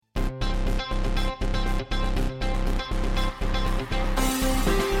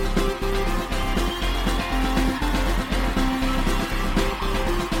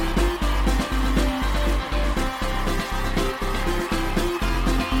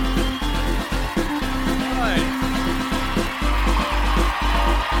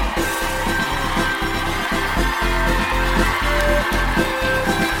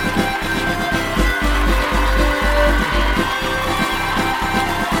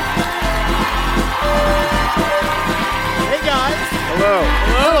Hello.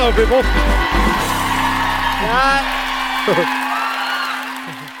 Hello, people. That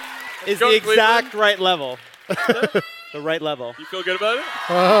is the exact right level. The right level. You feel good about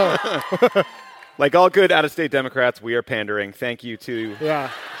it? Like all good out-of-state Democrats, we are pandering. Thank you to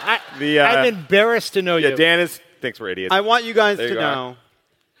I'm embarrassed to know you. Yeah, Dan thinks we're idiots. I want you guys to know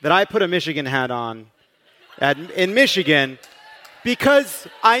that I put a Michigan hat on in Michigan because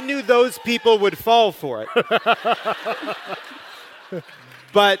I knew those people would fall for it.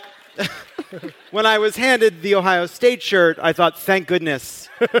 But when I was handed the Ohio State shirt, I thought, thank goodness,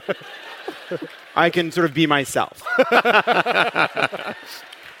 I can sort of be myself.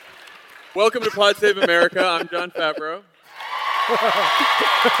 Welcome to Pod Save America. I'm John Favreau.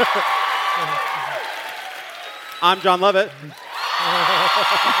 I'm John Lovett.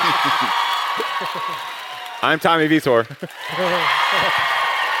 I'm Tommy Vitor.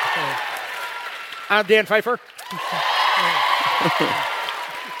 I'm Dan Pfeiffer.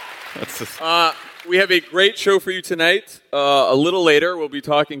 We have a great show for you tonight. A little later, we'll be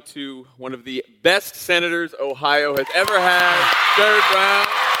talking to one of the best senators Ohio has ever had, Sherrod Brown.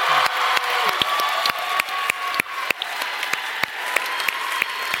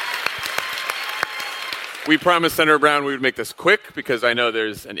 We promised Senator Brown we would make this quick because I know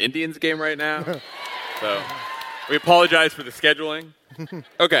there's an Indians game right now. So we apologize for the scheduling.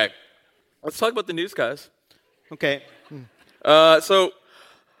 Okay. Let's talk about the news, guys. Okay. So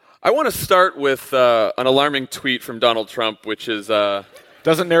I want to start with an alarming tweet from Donald Trump, which is...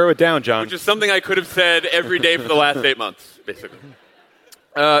 Doesn't narrow it down, John. Which is something I could have said every day for the last 8 months, basically.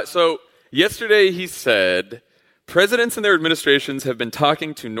 So yesterday he said, presidents and their administrations have been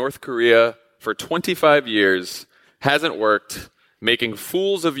talking to North Korea for 25 years, hasn't worked, making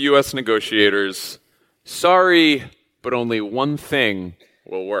fools of U.S. negotiators. Sorry, but only one thing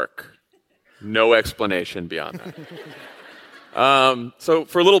will work. No explanation beyond that. So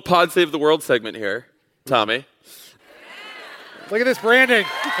for a little Pod Save the World segment here, Tommy. Look at this branding.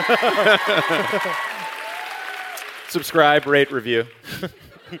 Subscribe, rate, review.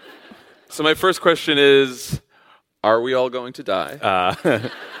 So my first question is, are we all going to die?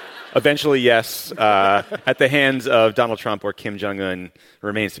 Eventually, yes. At the hands of Donald Trump or Kim Jong-un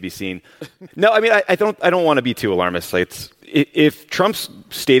remains to be seen. No, I mean, I don't want to be too alarmist. Like, if Trump's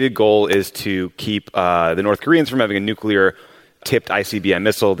stated goal is to keep the North Koreans from having a nuclear-tipped ICBM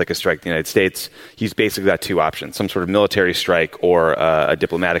missile that could strike the United States, he's basically got two options: some sort of military strike or a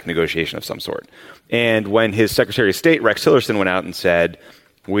diplomatic negotiation of some sort. And when his Secretary of State, Rex Tillerson, went out and said,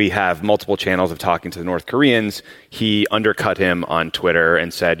 we have multiple channels of talking to the North Koreans, he undercut him on Twitter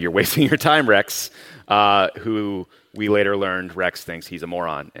and said, you're wasting your time, Rex, who we later learned Rex thinks he's a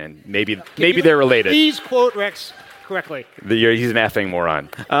moron. And maybe they're related. Please quote Rex correctly. He's an effing moron.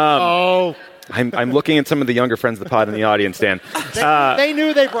 I'm looking at some of the younger friends of the pod in the audience, Dan. They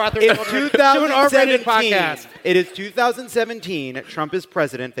knew they brought their children to an R-rated podcast. It is 2017. Trump is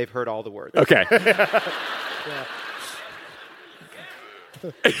president. They've heard all the words. Okay.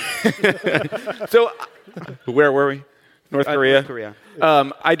 So, where were we? North Korea? North Korea.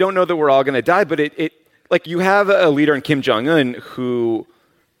 I don't know that we're all going to die, but like you have a leader in Kim Jong-un who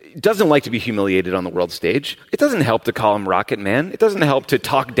doesn't like to be humiliated on the world stage. It doesn't help to call him Rocket Man. It doesn't help to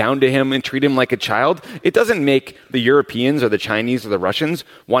talk down to him and treat him like a child. It doesn't make the Europeans or the Chinese or the Russians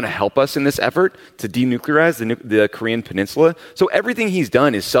want to help us in this effort to denuclearize the Korean peninsula. So everything he's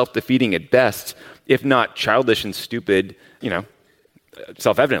done is self-defeating at best, if not childish and stupid,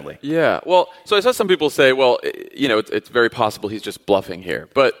 self-evidently. Yeah. Well, so I saw some people say, well, it's very possible he's just bluffing here.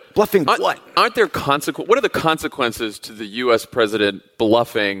 But bluffing what? Aren't there what are the consequences to the U.S. president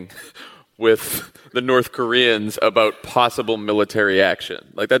bluffing with the North Koreans about possible military action?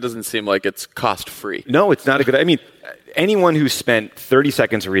 Like, that doesn't seem like it's cost-free. No, it's not a good... I mean, anyone who's spent 30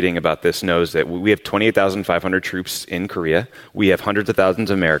 seconds reading about this knows that we have 28,500 troops in Korea. We have hundreds of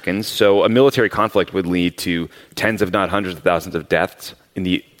thousands of Americans. So a military conflict would lead to tens, if not hundreds of thousands of deaths in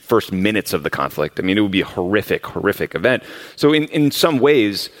the first minutes of the conflict. I mean, it would be a horrific, horrific event. So in some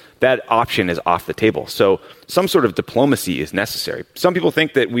ways, that option is off the table. So some sort of diplomacy is necessary. Some people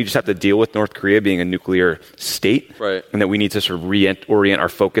think that we just have to deal with North Korea being a nuclear state, right, and that we need to sort of reorient our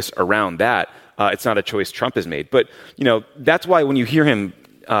focus around that. It's not a choice Trump has made. But, that's why when you hear him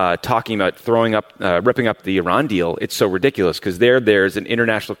talking about ripping up the Iran deal, it's so ridiculous because there's an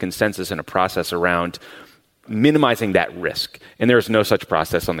international consensus and a process around minimizing that risk. And there is no such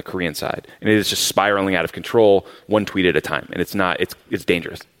process on the Korean side. And it is just spiraling out of control one tweet at a time. And it's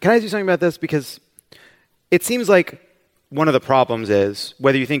dangerous. Can I ask you something about this? Because it seems like one of the problems is,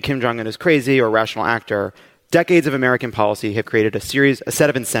 whether you think Kim Jong-un is crazy or a rational actor, decades of American policy have created a set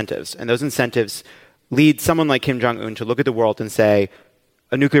of incentives. And those incentives lead someone like Kim Jong-un to look at the world and say,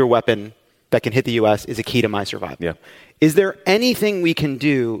 a nuclear weapon that can hit the U.S. is a key to my survival. Yeah. Is there anything we can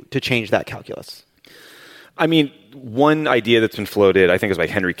do to change that calculus? I mean, one idea that's been floated, I think, is by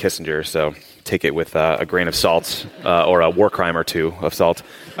Henry Kissinger, so take it with a grain of salt or a war crime or two of salt,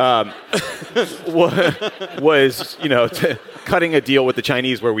 was, cutting a deal with the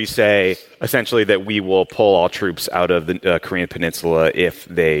Chinese where we say, essentially, that we will pull all troops out of the Korean Peninsula if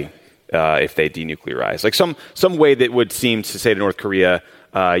they denuclearize. Like some way that would seem to say to North Korea,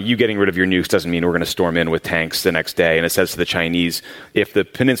 you getting rid of your nukes doesn't mean we're going to storm in with tanks the next day. And it says to the Chinese, if the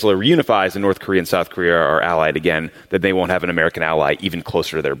peninsula reunifies and North Korea and South Korea are allied again, then they won't have an American ally even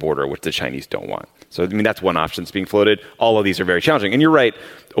closer to their border, which the Chinese don't want. So, I mean, that's one option that's being floated. All of these are very challenging. And you're right,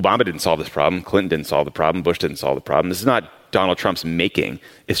 Obama didn't solve this problem. Clinton didn't solve the problem. Bush didn't solve the problem. This is not Donald Trump's making.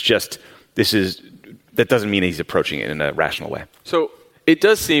 It's just, that doesn't mean he's approaching it in a rational way. So it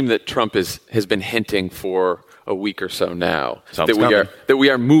does seem that Trump has been hinting for a week or so now that we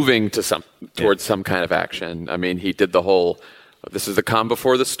are moving to towards some kind of action. I mean, he did the whole this is the calm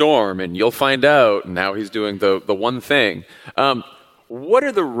before the storm and you'll find out, and now he's doing the one thing. What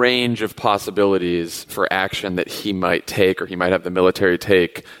are the range of possibilities for action that he might take or he might have the military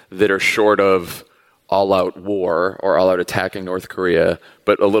take that are short of all-out war or all-out attacking North Korea,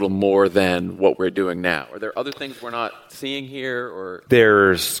 but a little more than what we're doing now? Are there other things we're not seeing here? Or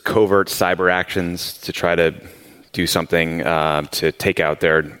there's covert cyber actions to try to do something to take out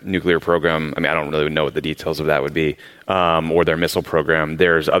their nuclear program. I mean, I don't really know what the details of that would be, or their missile program.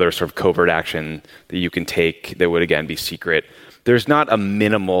 There's other sort of covert action that you can take that would, again, be secret. There's not a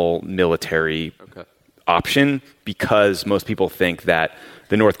minimal military option because most people think that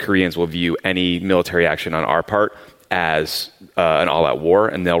the North Koreans will view any military action on our part as an all-out war,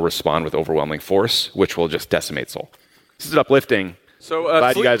 and they'll respond with overwhelming force, which will just decimate Seoul. This is uplifting. So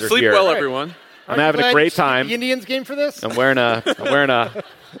glad you guys are sleep here. well, everyone. I'm having a great time. The Indians game for this? I'm wearing a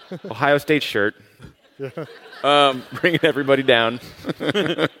Ohio State shirt. Bringing everybody down.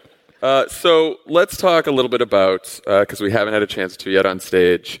 So let's talk a little bit about, because we haven't had a chance to yet on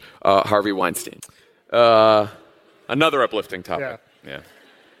stage, Harvey Weinstein. Another uplifting topic. Yeah.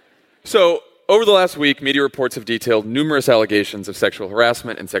 So over the last week, media reports have detailed numerous allegations of sexual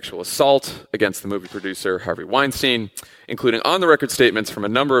harassment and sexual assault against the movie producer Harvey Weinstein, including on-the-record statements from a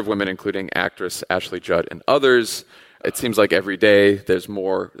number of women, including actress Ashley Judd and others. It seems like every day there's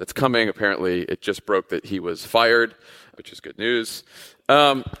more that's coming. Apparently, it just broke that he was fired, which is good news.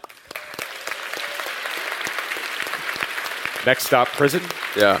 Next stop, prison.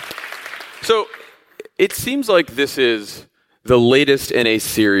 Yeah. So it seems like this is the latest in a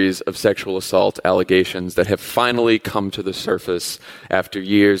series of sexual assault allegations that have finally come to the surface after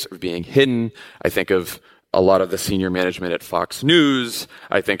years of being hidden. I think of a lot of the senior management at Fox News.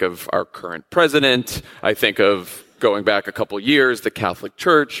 I think of our current president. I think of, going back a couple years, the Catholic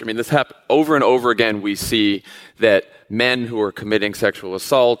Church. I mean, this happens over and over again. We see that men who are committing sexual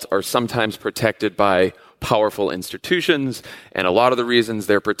assault are sometimes protected by powerful institutions, and a lot of the reasons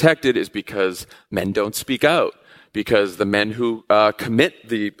they're protected is because men don't speak out. Because the men who commit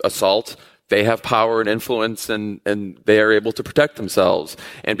the assault, they have power and influence and they are able to protect themselves.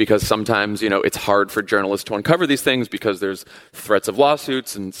 And because sometimes, it's hard for journalists to uncover these things because there's threats of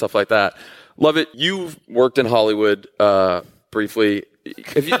lawsuits and stuff like that. Lovett, you've worked in Hollywood briefly.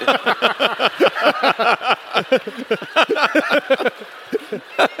 Have you...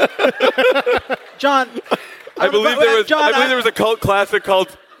 John, I believe there was a cult classic called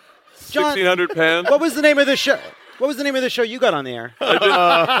 1600 Pounds. What was the name of the show? What was the name of the show you got on the air?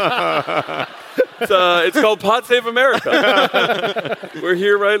 It's called Pod Save America. We're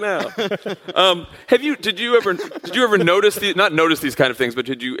here right now. Did you ever notice not notice these kind of things, but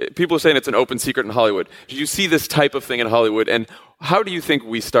people are saying it's an open secret in Hollywood. Did you see this type of thing in Hollywood? And how do you think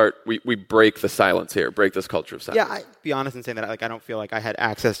we break the silence here, break this culture of silence? Yeah, I'd be honest in saying that I don't feel like I had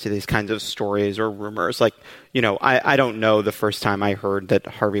access to these kinds of stories or rumors. I don't know the first time I heard that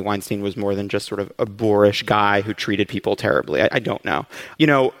Harvey Weinstein was more than just sort of a boorish guy who treated people terribly. I don't know.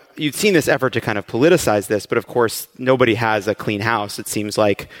 You've seen this effort to kind of politicize this, but of course, nobody has a clean house. It seems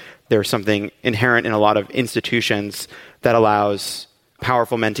like there's something inherent in a lot of institutions that allows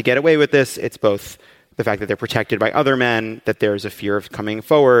powerful men to get away with this. It's both the fact that they're protected by other men, that there's a fear of coming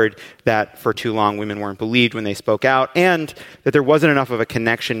forward, that for too long women weren't believed when they spoke out, and that there wasn't enough of a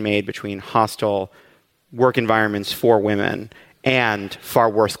connection made between hostile work environments for women and far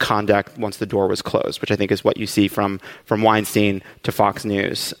worse conduct once the door was closed, which I think is what you see from Weinstein to Fox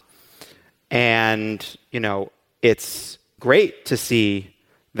News. And, it's great to see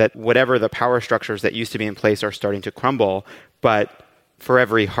that whatever the power structures that used to be in place are starting to crumble, but for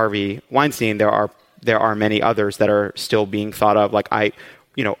every Harvey Weinstein, there are there are many others that are still being thought of. Like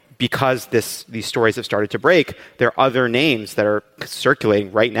because these stories have started to break, there are other names that are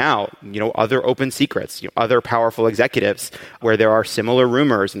circulating right now, other open secrets, other powerful executives where there are similar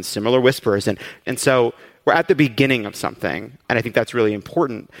rumors and similar whispers. And so we're at the beginning of something. And I think that's really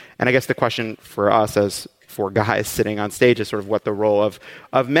important. And I guess the question for us as 4 guys sitting on stage is sort of what the role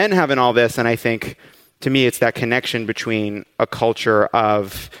of men have in all this. And I think, to me, it's that connection between a culture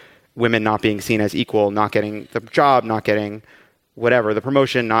of women not being seen as equal, not getting the job, not getting whatever, the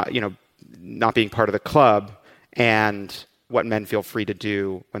promotion, not being part of the club, and what men feel free to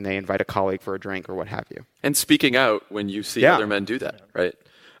do when they invite a colleague for a drink or what have you. And speaking out when you see other men do that, right?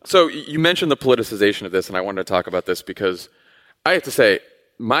 So you mentioned the politicization of this, and I wanted to talk about this because I have to say,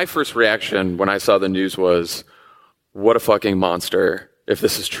 my first reaction when I saw the news was, what a fucking monster if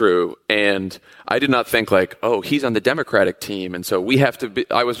this is true. And I did not think like, oh, he's on the Democratic team, and so we have to be.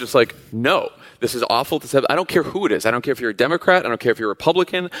 I was just like, no, this is awful to say. I don't care who it is. I don't care if you're a Democrat. I don't care if you're a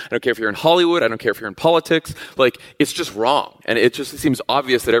Republican. I don't care if you're in Hollywood. I don't care if you're in politics. Like, it's just wrong. And it seems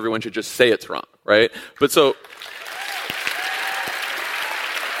obvious that everyone should just say it's wrong, right? But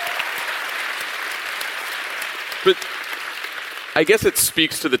I guess it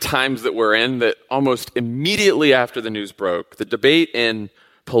speaks to the times that we're in that almost immediately after the news broke, the debate in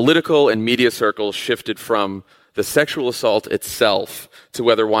political and media circles shifted from the sexual assault itself to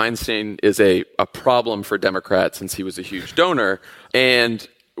whether Weinstein is a problem for Democrats since he was a huge donor. And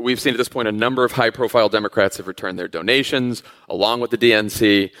we've seen at this point a number of high-profile Democrats have returned their donations, along with the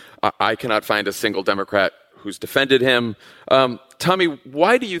DNC. I cannot find a single Democrat who's defended him. Tommy,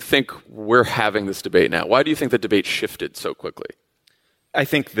 why do you think we're having this debate now? Why do you think the debate shifted so quickly? I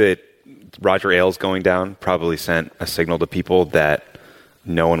think that Roger Ailes going down probably sent a signal to people that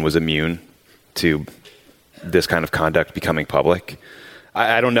no one was immune to this kind of conduct becoming public.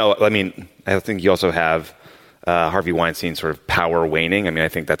 I don't know. I mean, I think you also have Harvey Weinstein's sort of power waning. I mean, I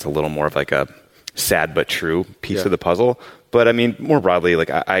think that's a little more of like a sad but true piece of the puzzle. But I mean, more broadly, like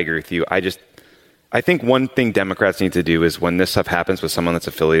I agree with you. I think one thing Democrats need to do is when this stuff happens with someone that's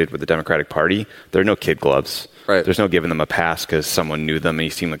affiliated with the Democratic Party, there are no kid gloves. Right. There's no giving them a pass because someone knew them and he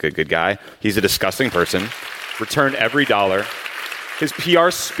seemed like a good guy. He's a disgusting person. Return every dollar. His PR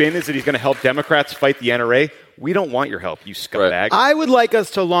spin is that he's going to help Democrats fight the NRA. We don't want your help, you scumbag. Right. I would like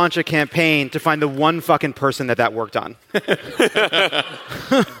us to launch a campaign to find the one fucking person that worked on.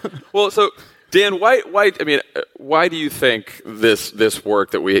 Well, so Dan, why do you think this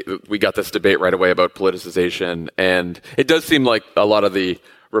work that we got this debate right away about politicization? And it does seem like a lot of the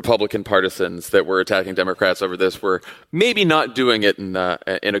Republican partisans that were attacking Democrats over this were maybe not doing it in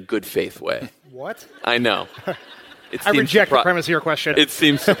a good faith way. What? I know. I reject the premise of your question. It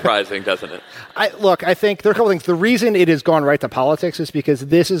seems surprising, doesn't it? I think there are a couple things. The reason it has gone right to politics is because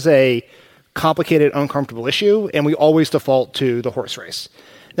this is a complicated, uncomfortable issue, and we always default to the horse race.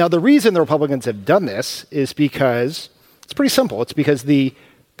 Now, the reason the Republicans have done this is because it's pretty simple. It's because the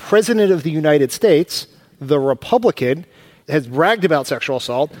President of the United States, the Republican, has bragged about sexual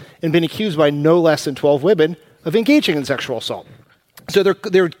assault and been accused by no less than 12 women of engaging in sexual assault. So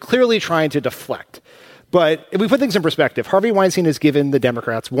they're clearly trying to deflect. But if we put things in perspective, Harvey Weinstein has given the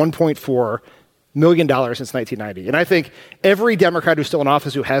Democrats $1.4 million since 1990. And I think every Democrat who's still in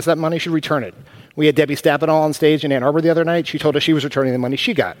office who has that money should return it. We had Debbie Stabenow on stage in Ann Arbor the other night. She told us she was returning the money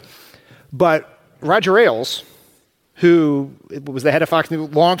she got. But Roger Ailes, who was the head of Fox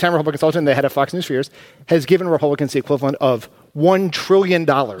News, longtime Republican consultant, the head of Fox News for years, has given Republicans the equivalent of $1 trillion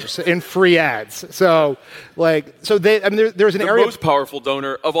in free ads. So, there's an area. The most powerful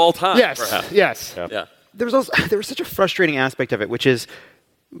donor of all time. Yes, perhaps. yes. Yeah. There was such a frustrating aspect of it, which is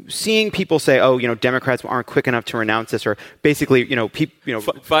seeing people say, Democrats aren't quick enough to renounce this, or basically,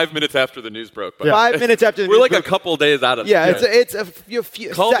 5 minutes after the news broke. But 5 minutes after the we're news like broke. A couple days out of it. Yeah, it's a few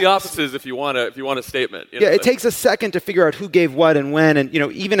call the offices if you want a statement. It takes a second to figure out who gave what and when, and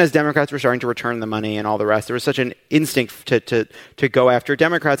even as Democrats were starting to return the money and all the rest, there was such an instinct to go after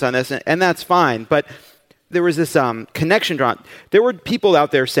Democrats on this, and that's fine. But there was this connection drawn. There were people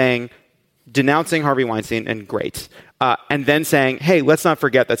out there denouncing Harvey Weinstein, and great. And then saying, hey, let's not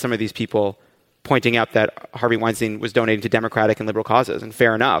forget that some of these people pointing out that Harvey Weinstein was donating to Democratic and liberal causes, and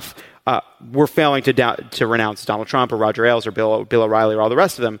fair enough, we're failing to renounce Donald Trump or Roger Ailes or Bill O'Reilly or all the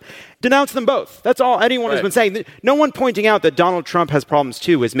rest of them. Denounce them both. That's all anyone has been saying. No one pointing out that Donald Trump has problems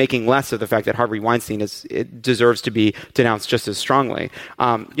too is making less of the fact that Harvey Weinstein deserves to be denounced just as strongly.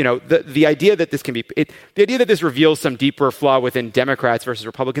 The idea that this can be, the idea that this reveals some deeper flaw within Democrats versus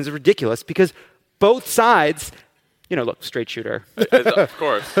Republicans is ridiculous because both sides look, straight shooter. Of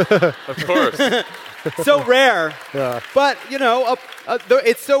course. Of course. So rare. But,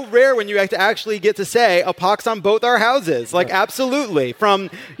 it's so rare when you actually get to say a pox on both our houses. Like, absolutely. From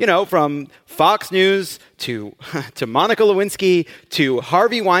Fox News to Monica Lewinsky to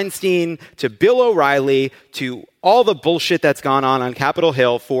Harvey Weinstein to Bill O'Reilly to all the bullshit that's gone on Capitol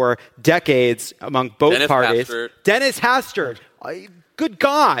Hill for decades among both Dennis parties. Hastert. Dennis Hastert. Good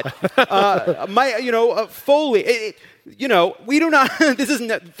God. Foley. We do not.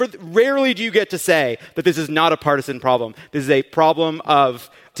 Rarely do you get to say that this is not a partisan problem. This is a problem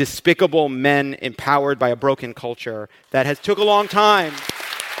of despicable men empowered by a broken culture that has took a long time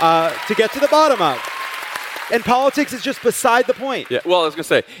to get to the bottom of. And politics is just beside the point. Yeah. Well, I was going to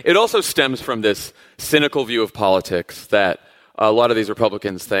say, it also stems from this cynical view of politics that a lot of these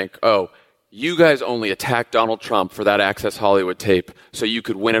Republicans think, you guys only attacked Donald Trump for that Access Hollywood tape so you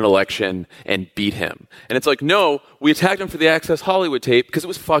could win an election and beat him. And it's like, no, we attacked him for the Access Hollywood tape because it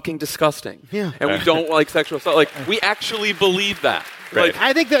was fucking disgusting. Yeah. And we don't like sexual assault. Like, we actually believe that. Right.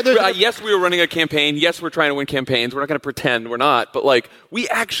 I think that yes, we were running a campaign. Yes, we're trying to win campaigns. We're not going to pretend we're not. But, we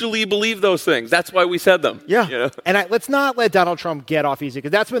actually believe those things. That's why we said them. Yeah. And let's not let Donald Trump get off easy,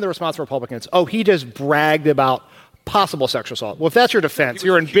 because that's been the response from Republicans. He just bragged about possible sexual assault. Well, if that's your defense,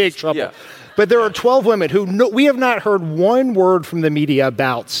 you're in big trouble. Yeah. But there are 12 women who we have not heard one word from the media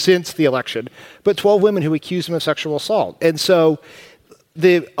about since the election, but 12 women who accused him of sexual assault. And so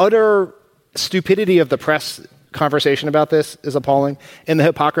the utter stupidity of the press conversation about this is appalling, and the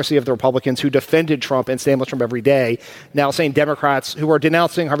hypocrisy of the Republicans who defended Trump and stand with Trump every day, now saying Democrats who are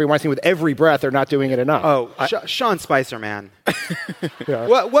denouncing Harvey Weinstein with every breath are not doing it enough. Sean Spicer, man. Yeah.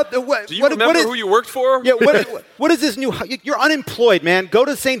 Do you remember who you worked for? Yeah, what is this new... You're unemployed, man. Go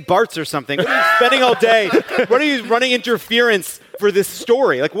to St. Bart's or something. What are you spending all day? What are you running interference for this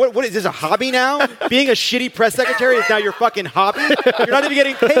story? Like, what is this, a hobby now? Being a shitty press secretary is now your fucking hobby? You're not even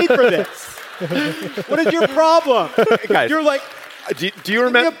getting paid for this. What is your problem? Guys, You're like... Do you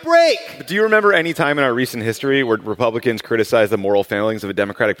remember? Give me a break. Do you remember any time in our recent history where Republicans criticized the moral failings of a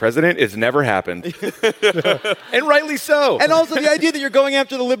Democratic president? It's never happened, and rightly so. And also the idea that you're going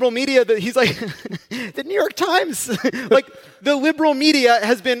after the liberal media, that he's like, the New York Times, the liberal media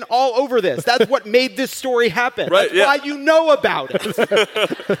has been all over this. That's what made this story happen. Right, That's why you know about it.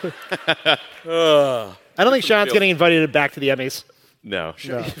 I don't think Sean's getting invited back to the Emmys. No.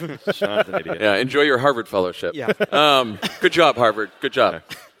 Sean's an idiot. Yeah, enjoy your Harvard fellowship. Yeah. Good job, Harvard. Good job.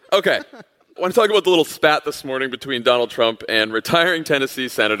 Okay. I want to talk about the little spat this morning between Donald Trump and retiring Tennessee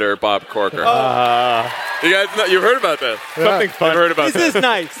Senator Bob Corker. You guys you've heard about this. Something fun. You've heard about This is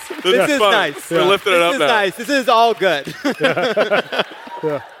nice. This is fun. nice. We're lifting it up This is now. nice. This is all good.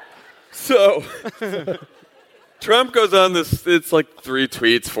 So, Trump goes on this, it's like 3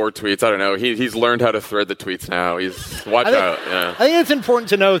 tweets, 4 tweets, I don't know. He's learned how to thread the tweets now. Watch out. Yeah. I think it's important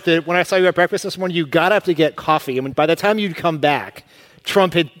to note that when I saw you at breakfast this morning, you got up to get coffee. And by the time you'd come back,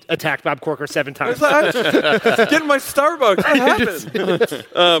 Trump had attacked Bob Corker 7 times. I'm just getting my Starbucks. What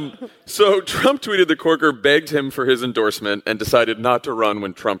happened? So Trump tweeted that Corker begged him for his endorsement and decided not to run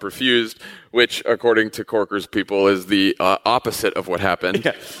when Trump refused, which, according to Corker's people, is the opposite of what happened.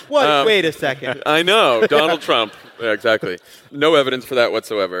 Yeah. What? Wait a second. I know. Donald Trump. Yeah, exactly. No evidence for that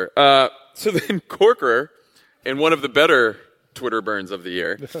whatsoever. So then Corker, in one of the better Twitter burns of the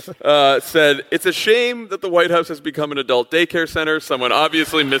year, said, "It's a shame that the White House has become an adult daycare center. Someone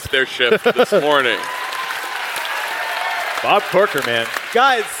obviously missed their shift this morning." Bob Corker, man.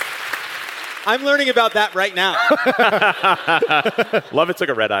 Guys, I'm learning about that right now. Lovett took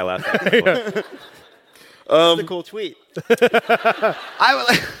a red eye last night. That's a cool tweet.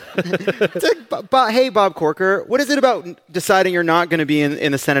 Hey, Bob Corker, what is it about deciding you're not going to be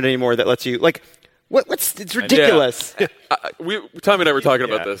in the Senate anymore that lets you, it's ridiculous. Yeah. Tommy and I were talking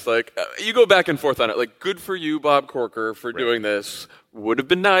about this. You go back and forth on it. Good for you, Bob Corker, for doing this. Would have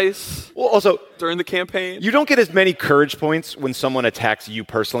been nice. Well, also, during the campaign. You don't get as many courage points when someone attacks you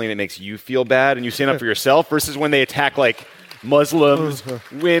personally and it makes you feel bad and you stand up for yourself versus when they attack, Muslims,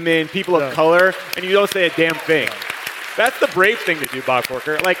 women, people of color, and you don't say a damn thing. That's the brave thing to do, Bob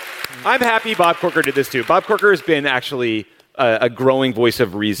Corker. I'm happy Bob Corker did this too. Bob Corker has been actually a growing voice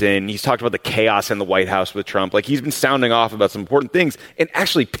of reason. He's talked about the chaos in the White House with Trump. He's been sounding off about some important things, and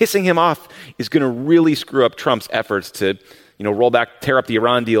actually pissing him off is going to really screw up Trump's efforts to, roll back, tear up the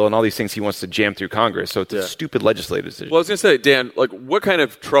Iran deal and all these things he wants to jam through Congress. So it's a stupid legislative decision. Well, I was going to say, Dan, what kind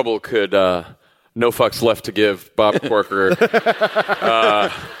of trouble could No Fucks Left to Give Bob Corker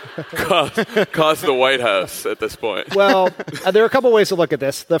cause the White House at this point? Well, there are a couple ways to look at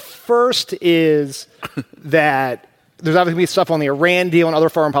this. The first is that there's obviously going to be stuff on the Iran deal and other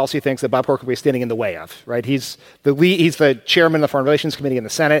foreign policy things that Bob Corker will be standing in the way of, right? He's the chairman of the Foreign Relations Committee in the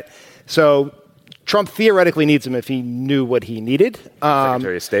Senate. So Trump theoretically needs him if he knew what he needed.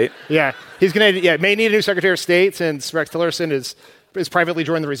 Secretary of State. Yeah, he's going to may need a new Secretary of State since Rex Tillerson is privately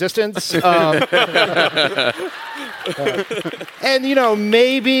joined the resistance. And,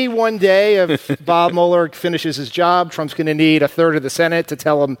 maybe one day if Bob Mueller finishes his job, Trump's going to need a third of the Senate to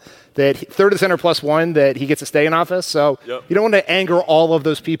tell him that third of the Senate plus one that he gets to stay in office. So you don't want to anger all of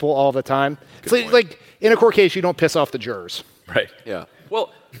those people all the time. It's like in a court case, you don't piss off the jurors. Right. Yeah.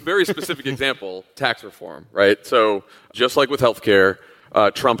 Well, very specific example, tax reform, right? So just like with healthcare,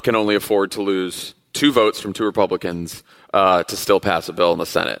 Trump can only afford to lose 2 votes from 2 Republicans to still pass a bill in the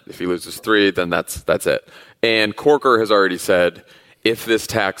Senate. If he loses 3, then that's it. And Corker has already said, if this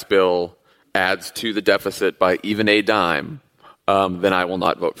tax bill adds to the deficit by even a dime, then I will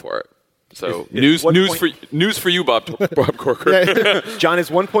not vote for it. So news for you, Bob Corker. John, is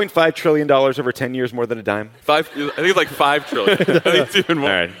 $1.5 trillion over 10 years more than a dime? I think it's like $5 trillion. I think it's even more.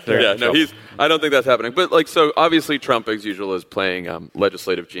 All right. Yeah, no, I don't think that's happening. But so obviously Trump, as usual, is playing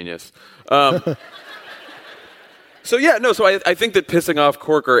legislative genius. So I think that pissing off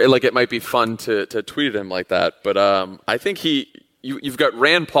Corker, it might be fun to tweet at him like that. But I think you've got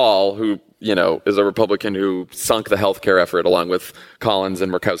Rand Paul, who is a Republican who sunk the healthcare effort along with Collins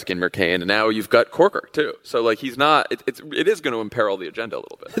and Murkowski and McCain, and now you've got Corker too. So he's not. It is going to imperil the agenda a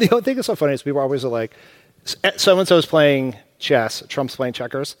little bit. The only thing that's so funny is people always are like, so and so's playing chess, Trump's playing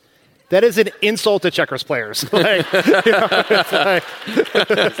checkers. That is an insult to checkers players. He's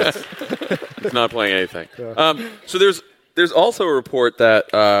not playing anything. So there's also a report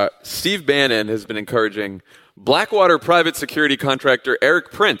that Steve Bannon has been encouraging Blackwater private security contractor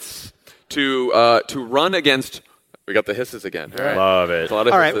Eric Prince to run against. We got the hisses again. All right. Love it. All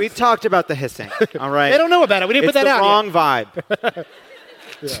right, we've talked about the hissing. All right, They don't know about it. We didn't put that out. It's the wrong vibe.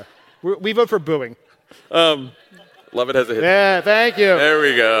 Yeah. We vote for booing. Lovett has a hit. Yeah, thank you. There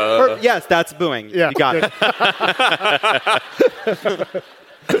we go. Yes, that's booing. Yeah. You got it.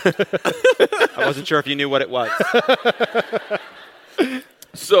 I wasn't sure if you knew what it was.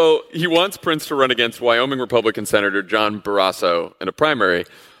 So he wants Prince to run against Wyoming Republican Senator John Barrasso in a primary.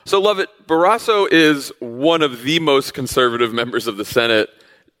 So, Lovett, Barrasso is one of the most conservative members of the Senate.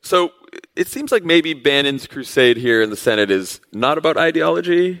 So it seems like maybe Bannon's crusade here in the Senate is not about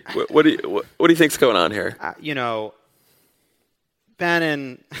ideology. What do you think's going on here?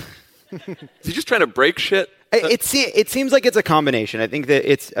 Bannon. Is he just trying to break shit? It seems like it's a combination. I think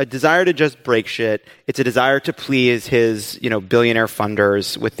that it's a desire to just break shit. It's a desire to please his, billionaire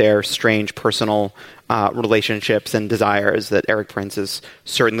funders with their strange personal relationships and desires that Eric Prince is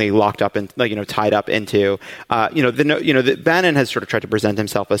certainly locked up and tied up into. Bannon has sort of tried to present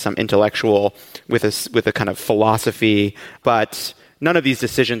himself as some intellectual with a kind of philosophy, but none of these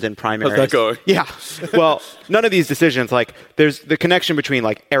decisions in primaries. How's that going? Yeah. Well, none of these decisions, there's the connection between,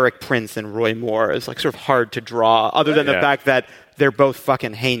 Eric Prince and Roy Moore is, sort of hard to draw, other than the fact that they're both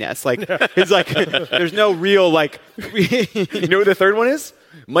fucking heinous. It's there's no real, You know who the third one is?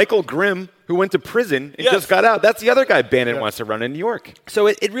 Michael Grimm, who went to prison and just got out. That's the other guy Bannon wants to run in New York. So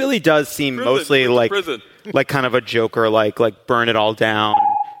it really does seem mostly like kind of a Joker, like burn it all down,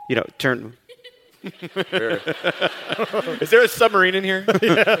 turn... Is there a submarine in here?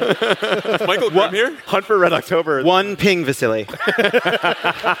 Is Michael Grimm here? Hunt for Red October. One ping, Vasily.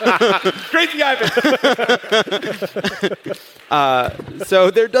 Crazy Ivan. So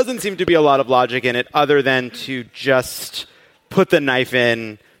there doesn't seem to be a lot of logic in it other than to just put the knife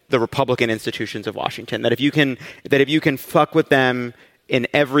in the Republican institutions of Washington. That if you can fuck with them in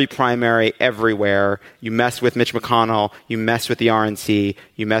every primary everywhere, you mess with Mitch McConnell, you mess with the RNC,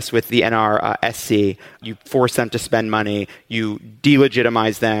 you mess with the NRSC, you force them to spend money, you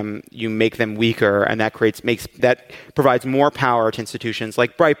delegitimize them, you make them weaker, and that provides more power to institutions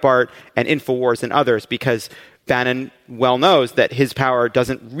like Breitbart and InfoWars and others, because Bannon well knows that his power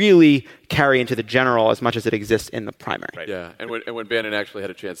doesn't really carry into the general as much as it exists in the primary. Right. Yeah, and when Bannon actually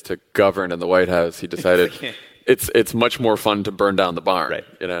had a chance to govern in the White House, he decided it's much more fun to burn down the barn. Right.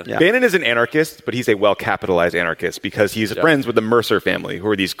 Yeah. Bannon is an anarchist, but he's a well-capitalized anarchist because he's friends with the Mercer family, who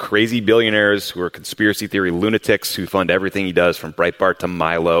are these crazy billionaires who are conspiracy theory lunatics who fund everything he does, from Breitbart to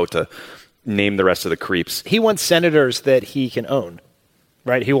Milo to name the rest of the creeps. He wants senators that he can own,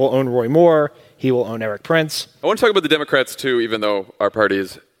 right? He will own Roy Moore. He will own Eric Prince. I want to talk about the Democrats, too, even though our party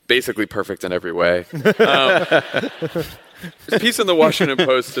is basically perfect in every way. There's a piece in the Washington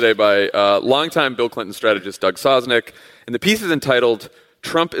Post today by longtime Bill Clinton strategist Doug Sosnick, and the piece is entitled,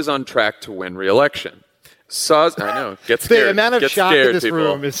 "Trump is on track to win re-election." I know. Get scared. The amount of Get shock scared, in this people.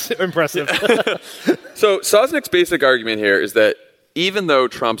 room is impressive. So Sosnick's basic argument here is that even though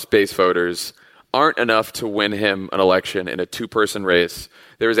Trump's base voters aren't enough to win him an election in a two-person race,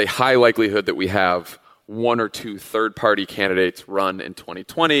 there is a high likelihood that we have one or two third-party candidates run in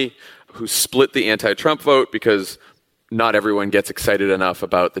 2020 who split the anti-Trump vote because not everyone gets excited enough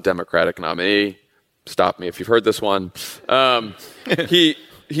about the Democratic nominee. Stop me if you've heard this one.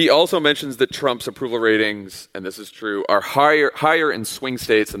 He also mentions that Trump's approval ratings, and this is true, are higher in swing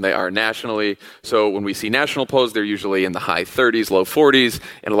states than they are nationally. So when we see national polls, they're usually in the high 30s, low 40s.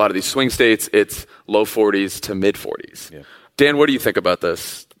 In a lot of these swing states, it's low 40s to mid 40s. Yeah. Dan, what do you think about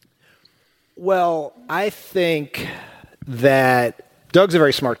this? Well, I think that Doug's a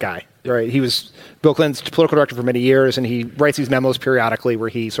very smart guy, right? He was Bill Clinton's political director for many years, and he writes these memos periodically where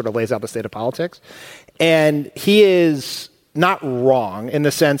he sort of lays out the state of politics. And he is not wrong in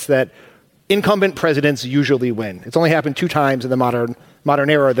the sense that incumbent presidents usually win. It's only happened 2 times in the modern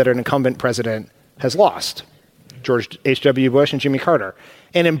era that an incumbent president has lost. George H.W. Bush and Jimmy Carter.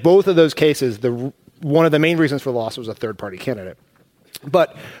 And in both of those cases, one of the main reasons for the loss was a third-party candidate.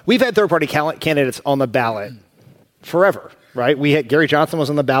 But we've had third-party candidates on the ballot forever, right? Gary Johnson was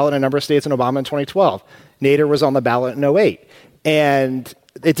on the ballot in a number of states in Obama in 2012. Nader was on the ballot in 2008. And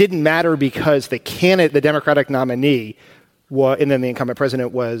it didn't matter because the Democratic nominee, and then the incumbent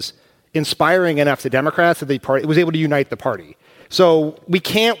president, was inspiring enough to Democrats that the party was able to unite the party. So we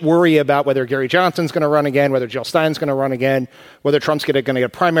can't worry about whether Gary Johnson's going to run again, whether Jill Stein's going to run again, whether Trump's going to get a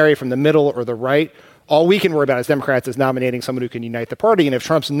primary from the middle or the right. All we can worry about as Democrats is nominating someone who can unite the party. And if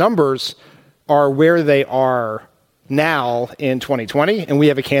Trump's numbers are where they are now in 2020, and we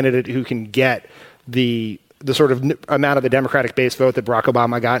have a candidate who can get the sort of amount of the Democratic base vote that Barack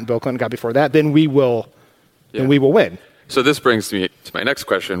Obama got and Bill Clinton got before that, then we will win. So this brings me to my next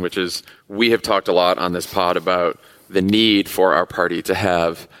question, which is we have talked a lot on this pod about the need for our party to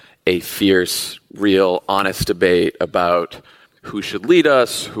have a fierce, real, honest debate about who should lead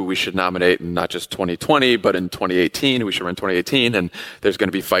us, who we should nominate in not just 2020, but in 2018, who we should run in 2018. And there's going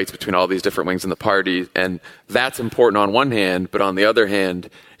to be fights between all these different wings in the party. And that's important on one hand, but on the other hand,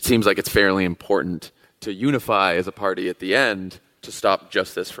 it seems like it's fairly important to unify as a party at the end to stop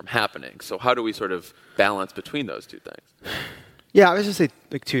just this from happening. So how do we sort of balance between those two things? Yeah, I was just say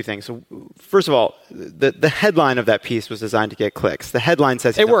like 2 things. So first of all, the headline of that piece was designed to get clicks. The headline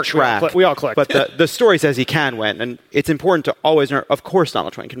says it works. We all clicked. But the story says he can win, and it's important to always know. Of course,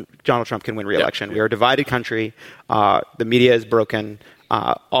 Donald Trump can win re-election. Yeah. We are a divided country. The media is broken.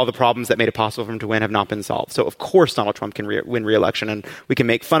 All the problems that made it possible for him to win have not been solved. So of course, Donald Trump can win re-election, and we can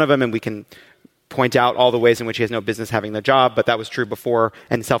make fun of him, and we can point out all the ways in which he has no business having the job. But that was true before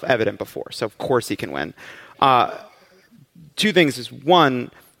and self-evident before. So of course he can win. 2 things is,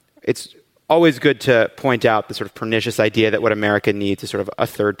 one, it's always good to point out the sort of pernicious idea that what America needs is sort of a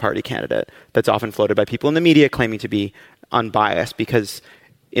third-party candidate that's often floated by people in the media claiming to be unbiased, because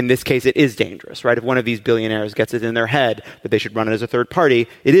in this case it is dangerous, right? If one of these billionaires gets it in their head that they should run it as a third party,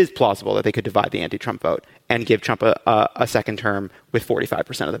 it is plausible that they could divide the anti-Trump vote and give Trump a second term with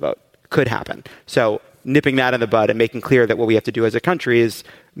 45% of the vote. Could happen. So nipping that in the bud and making clear that what we have to do as a country is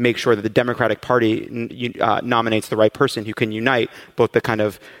make sure that the Democratic Party nominates the right person who can unite both the kind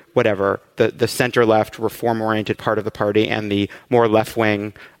of the center-left, reform-oriented part of the party and the more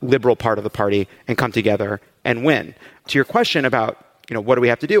left-wing, liberal part of the party, and come together and win. To your question about, what do we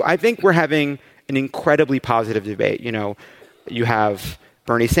have to do? I think we're having an incredibly positive debate. You have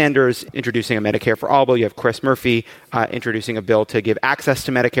Bernie Sanders introducing a Medicare for all bill. You have Chris Murphy introducing a bill to give access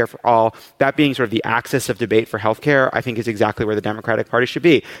to Medicare for all. That being sort of the axis of debate for healthcare, I think is exactly where the Democratic Party should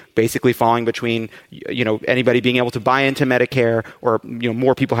be. Basically falling between, anybody being able to buy into Medicare or,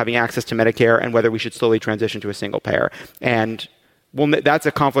 more people having access to Medicare and whether we should slowly transition to a single payer. And that's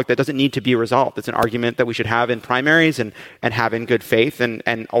a conflict that doesn't need to be resolved. It's an argument that we should have in primaries and have in good faith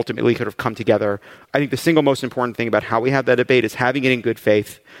and ultimately could have come together. I think the single most important thing about how we have that debate is having it in good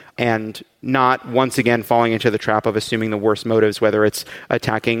faith and not once again falling into the trap of assuming the worst motives, whether it's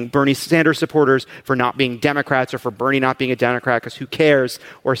attacking Bernie Sanders supporters for not being Democrats or for Bernie not being a Democrat because who cares,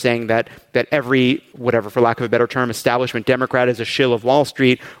 or saying that every, for lack of a better term, establishment Democrat is a shill of Wall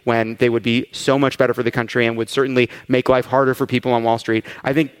Street when they would be so much better for the country and would certainly make life harder for people on Wall Street.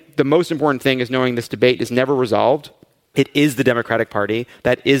 I think the most important thing is knowing this debate is never resolved. It is the Democratic Party.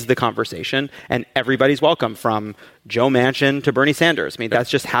 That is the conversation. And everybody's welcome, from Joe Manchin to Bernie Sanders. I mean, that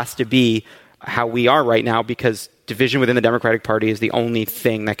just has to be how we are right now, because division within the Democratic Party is the only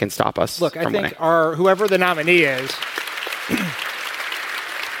thing that can stop us from winning. Look, I think whoever the nominee is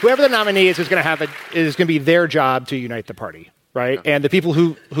is going to be their job to unite the party. right? And the people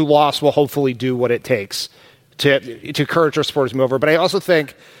who lost will hopefully do what it takes to encourage their supporters to move over. But I also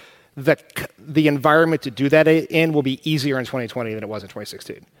think that the environment to do that in will be easier in 2020 than it was in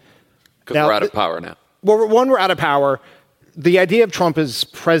 2016. Because we're out of power now. Well, one, we're out of power. The idea of Trump as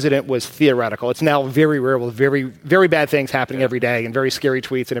president was theoretical. It's now very rare with very, very bad things happening every day and very scary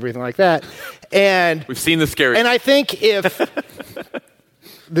tweets and everything like that. And we've seen the scary. And I think if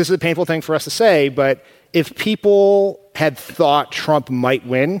this is a painful thing for us to say, but if people had thought Trump might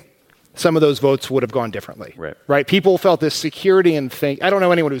win, some of those votes would have gone differently. Right? People felt this security and think. I don't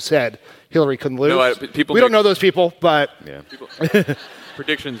know anyone who said Hillary couldn't lose. We don't know those people, but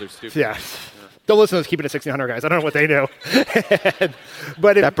predictions are stupid. Yeah. Don't listen to those Keep It at 1600 guys. I don't know what they know.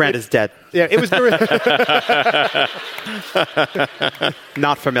 But that brand is dead. Yeah, it was.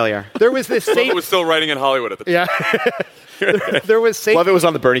 Not familiar. There was this. It was still writing in Hollywood at the time. Yeah. There was. Love it was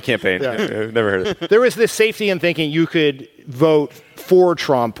on the Bernie campaign. Yeah. Never heard of it. There was this safety in thinking you could vote for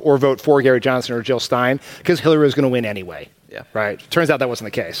Trump or vote for Gary Johnson or Jill Stein because Hillary was going to win anyway. Yeah. Right. Turns out that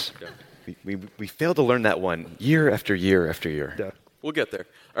wasn't the case. Yeah. We failed to learn that one year after year after year. Yeah. We'll get there.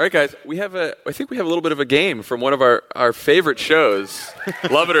 All right, guys. I think we have a little bit of a game from one of our favorite shows,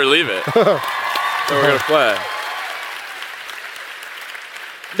 Love It or Leave It. that we're going to play.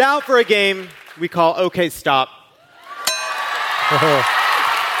 Now for a game we call OK Stop.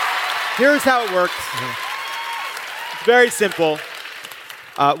 Here's how it works. It's very simple.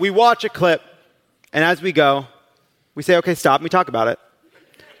 We watch a clip, and as we go, we say OK Stop, and we talk about it.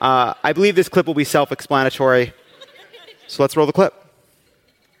 I believe this clip will be self-explanatory, so let's roll the clip.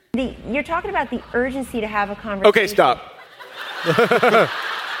 You're talking about the urgency to have a conversation. Okay, stop.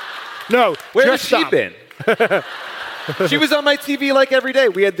 No, where has just she stop. been? She was on my TV like every day.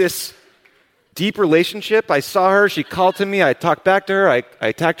 We had this deep relationship. I saw her. She called to me. I talked back to her.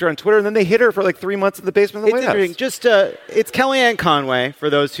 I tagged her on Twitter, and then they hit her for like 3 months in the basement of the White House. Just it's Kellyanne Conway, for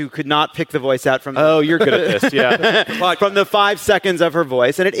those who could not pick the voice out from. Oh, you're good at this, yeah. From the 5 seconds of her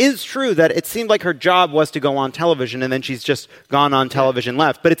voice, and it is true that it seemed like her job was to go on television, and then she's just gone on television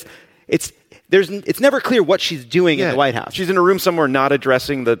left. But it's never clear what she's doing in the White House. She's in a room somewhere not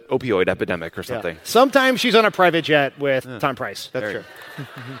addressing the opioid epidemic or something. Yeah. Sometimes she's on a private jet with Tom Price. That's true.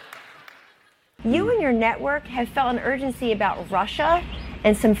 You and your network have felt an urgency about Russia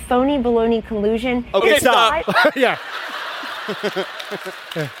and some phony baloney collusion. Okay, stop. Yeah.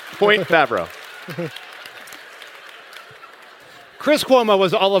 Point Favreau. Chris Cuomo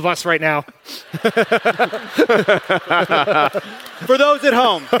was all of us right now. For those at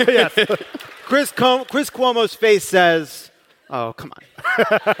home, Yes. Chris Cuomo's face says, "Oh, come on."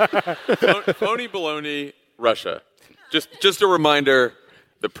 Phony baloney, Russia. Just a reminder,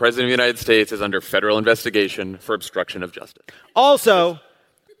 the President of the United States is under federal investigation for obstruction of justice. Also,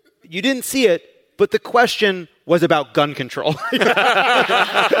 you didn't see it, but the question was about gun control.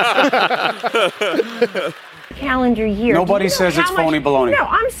 Calendar year. Nobody says it's phony baloney. No,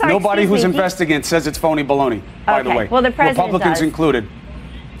 I'm sorry. Nobody excuse who's me. investigating says it's phony baloney, by the Okay, way. well, the president Republicans does. included.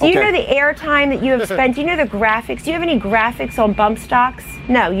 Do you know the airtime that you have spent? Do you know the graphics? Do you have any graphics on bump stocks?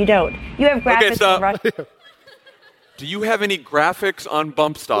 No, you don't. You have graphics Okay, stop. on Russia. Do you have any graphics on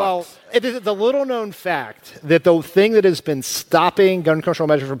bump Well, stocks? it is the little-known fact that the thing that has been stopping gun control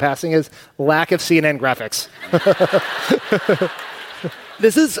measures from passing is lack of CNN graphics.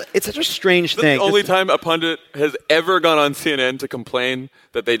 It's such a strange This is thing. the only time a pundit has ever gone on CNN to complain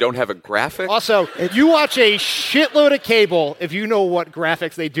that they don't have a graphic. Also, you watch a shitload of cable if you know what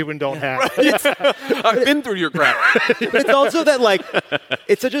graphics they do and don't have. I've been through your graphic. But it's also that, like,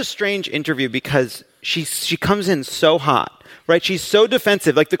 it's such a strange interview because she comes in so hot, right? She's so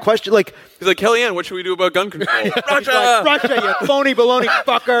defensive. Like, the question, like... He's like, Kellyanne, what should we do about gun control? Russia! Like, Russia, you phony baloney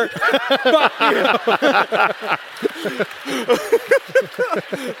fucker. Fuck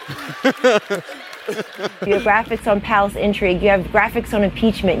You have graphics on Palace Intrigue. You have graphics on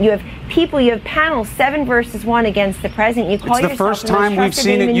impeachment. You have people. You have panels 7 versus 1 against the president. You call It's the yourself first the most time we've trusted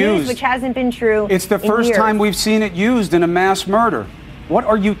seen name it in news, used. which hasn't been true. It's the in first years. time we've seen it used in a mass murder. What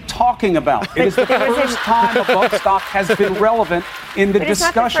are you talking about? It is the first time a bump stock has been relevant in the But it's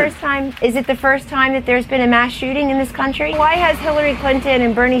not the discussion. first time. Is it the first time that there's been a mass shooting in this country? Why has Hillary Clinton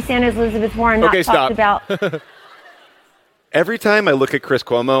and Bernie Sanders, Elizabeth Warren not Okay, talked stop. about? Every time I look at Chris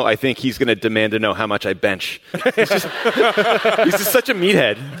Cuomo, I think he's going to demand to know how much I bench. He's just such a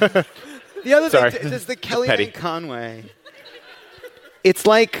meathead. The other Sorry. thing is the Petty. Kellyanne Conway. It's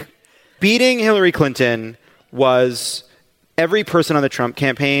like beating Hillary Clinton was every person on the Trump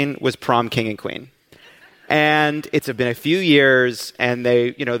campaign was prom king and queen. And it's been a few years, and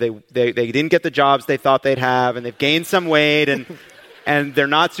they didn't get the jobs they thought they'd have, and they've gained some weight, and they're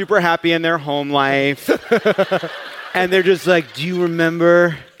not super happy in their home life. And they're just like, do you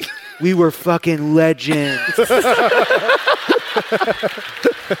remember? We were fucking legends.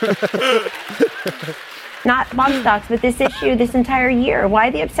 Not bump stocks, but this issue this entire year.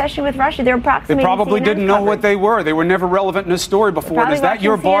 Why the obsession with Russia? They're They approximating probably CNN didn't know what coverage. they were. They were never relevant in a story before. Probably Is that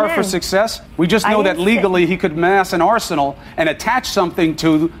your watching bar for CNN. success? We just I know that didn't say- legally he could mass an arsenal and attach something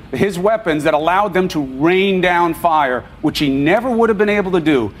to his weapons that allowed them to rain down fire, which he never would have been able to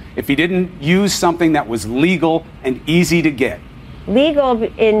do if he didn't use something that was legal and easy to get. Legal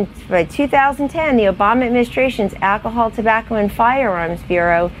in 2010, the Obama administration's Alcohol, Tobacco, and Firearms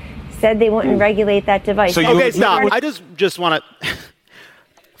Bureau said they wouldn't regulate that device. So you- Okay, stop. I just want to.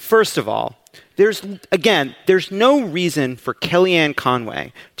 First of all, there's no reason for Kellyanne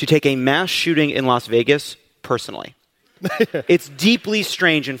Conway to take a mass shooting in Las Vegas personally. It's deeply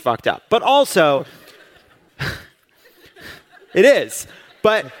strange and fucked up. But also, it is.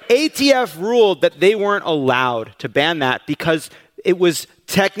 But ATF ruled that they weren't allowed to ban that because it was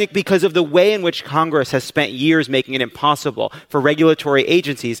because of the way in which Congress has spent years making it impossible for regulatory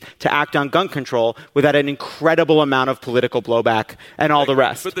agencies to act on gun control without an incredible amount of political blowback and all the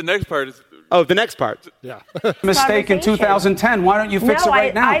rest. But the next part is Oh, the next part. Yeah. Mistake in Conversation. 2010. Why don't you fix it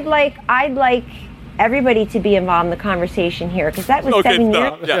right now? I'd like everybody to be involved in the conversation here because that was 7 years.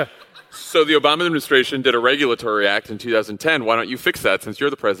 stop. Yeah. So the Obama administration did a regulatory act in 2010. Why don't you fix that since you're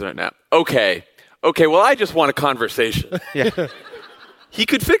the president now? Okay. Well, I just want a conversation. Yeah. He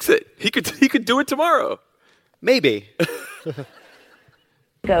could fix it. He could do it tomorrow. Maybe.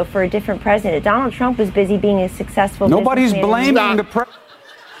 Go for a different president. Donald Trump was busy being a successful. Nobody's businessman. blaming the president.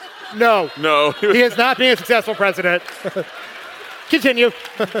 No, he is not being a successful president. Continue.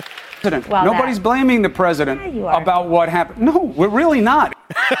 Well, Nobody's that- blaming the president Yeah, you are. about what happened. No, we're really not.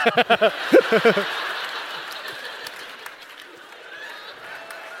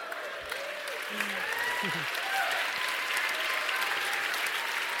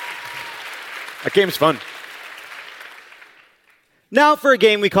 That game's fun. Now for a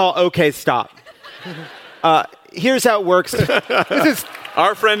game we call OK Stop. Here's how it works. This is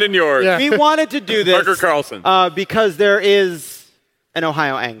Our friend and yours. Yeah. We wanted to do this Parker Carlson. because there is an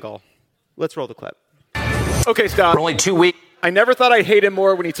Ohio angle. Let's roll the clip. Okay, stop. For only 2 weeks. I never thought I'd hate him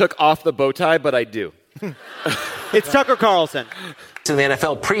more when he took off the bow tie, but I do. It's Tucker Carlson. In the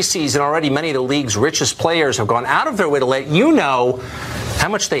NFL preseason, already many of the league's richest players have gone out of their way to let you know how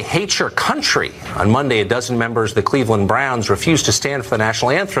much they hate your country. On Monday, a dozen members of the Cleveland Browns refused to stand for the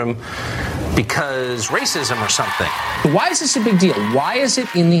national anthem because racism or something. Why is this a big deal? Why is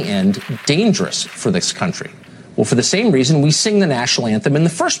it, in the end, dangerous for this country? Well, for the same reason we sing the national anthem in the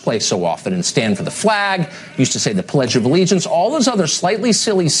first place so often and stand for the flag, used to say the Pledge of Allegiance, all those other slightly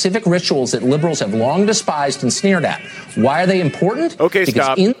silly civic rituals that liberals have long despised and sneered at. Why are they important? Okay, Because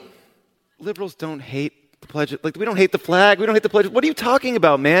stop. Liberals don't hate the pledge. Like, we don't hate the flag. We don't hate the pledge. What are you talking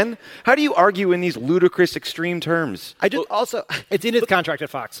about, man? How do you argue in these ludicrous extreme terms? I just also it's in his contract at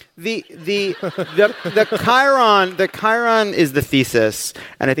Fox. the Chiron is the thesis,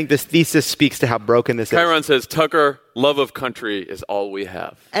 and I think this thesis speaks to how broken this is. Chiron says, Tucker, love of country is all we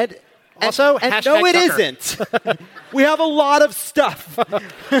have. And Also, and hashtag no, it Tucker. isn't. We have a lot of stuff.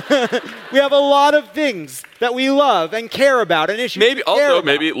 We have a lot of things that we love and care about, and issues. Maybe we care also, about.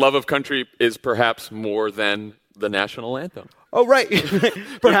 maybe love of country is perhaps more than the national anthem. Oh, right.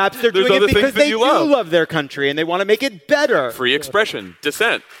 Perhaps they're There's doing other it because things that they you do love. love their country and they want to make it better. Free expression,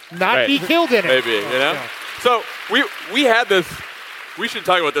 dissent, Not be killed in it. maybe, you know? So we had this, we should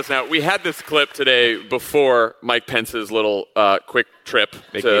talk about this now. We had this clip today before Mike Pence's little quick trip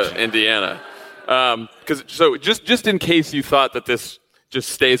Vacation. to Indiana. So just in case you thought that this just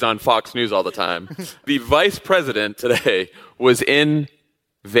stays on Fox News all the time, the vice president today was in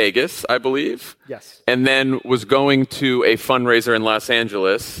Vegas, I believe. Yes. And then was going to a fundraiser in Los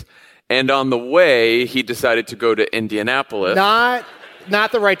Angeles. And on the way, he decided to go to Indianapolis.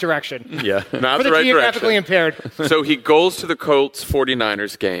 Not the right direction. Yeah, not For the right geographically direction. impaired. So he goes to the Colts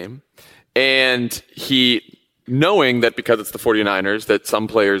 49ers game, and he, knowing that because it's the 49ers, that some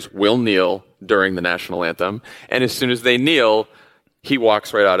players will kneel during the national anthem, and as soon as they kneel, he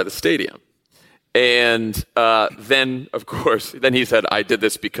walks right out of the stadium. And then, of course, then he said, I did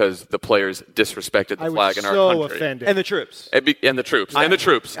this because the players disrespected the I flag was in our so country. offended. And the troops. And the troops. And the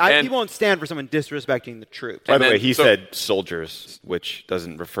troops. He won't stand for someone disrespecting the troops. By And the way, then- he so- said soldiers, which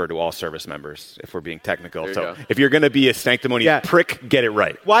doesn't refer to all service members, if we're being technical. you So go. if you're going to be a sanctimonious Yeah. prick, get it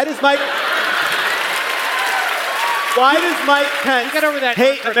right. Why does Mike Pence Get over that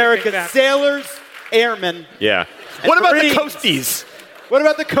hate first America's kickback. sailors, airmen? Yeah. And What about the Marines. Coasties? What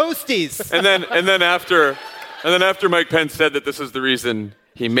about the Coasties? And then after Mike Pence said that this is the reason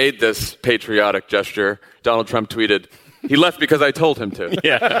he made this patriotic gesture. Donald Trump tweeted, "He left because I told him to."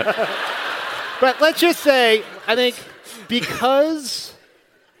 Yeah. But let's just say, I think because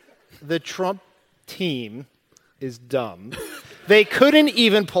the Trump team is dumb, they couldn't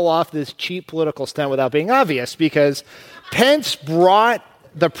even pull off this cheap political stunt without being obvious, because Pence brought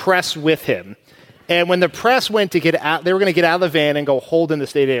the press with him. And when the press went to get out, they were going to get out of the van and go hold in the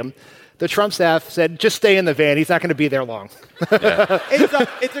stadium. The Trump staff said, just stay in the van. He's not going to be there long.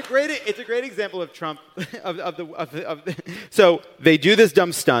 It's a great example of Trump. So they do this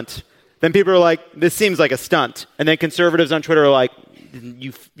dumb stunt. Then people are like, this seems like a stunt. And then conservatives on Twitter are like,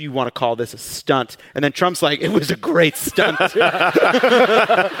 you want to call this a stunt? And then Trump's like, it was a great stunt.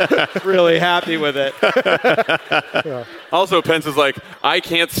 Really happy with it. Yeah. Also, Pence is like, I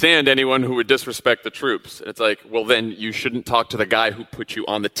can't stand anyone who would disrespect the troops. And it's like, well, then you shouldn't talk to the guy who put you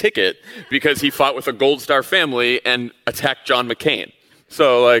on the ticket because he fought with a Gold Star family and attacked John McCain.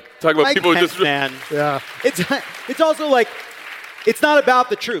 So, like, talk about people who disrespect. Yeah. It's also like, it's not about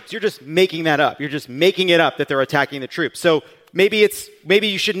the troops. You're just making that up. You're just making it up that they're attacking the troops. So maybe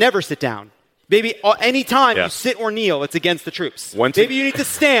you should never sit down. Maybe any time you sit or kneel, it's against the troops. Maybe you need to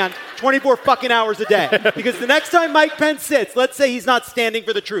stand 24 fucking hours a day. Because the next time Mike Pence sits, let's say he's not standing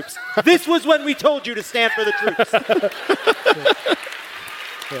for the troops. This was when we told you to stand for the troops.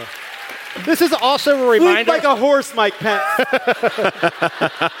 Yeah. This is also a reminder. Sleep like a horse, Mike Pence.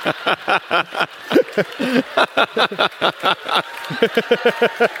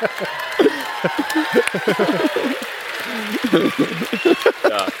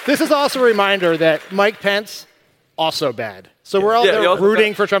 This is also a reminder that Mike Pence, also bad. So we're all there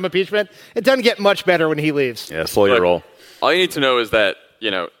rooting for Trump impeachment. It doesn't get much better when he leaves. Yeah, slow your roll. All you need to know is that,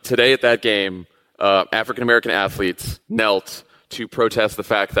 today at that game, African-American athletes knelt to protest the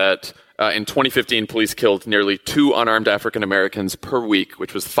fact that in 2015, police killed nearly 2 unarmed African Americans per week,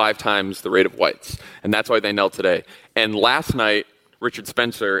 which was 5 times the rate of whites. And that's why they knelt today. And last night, Richard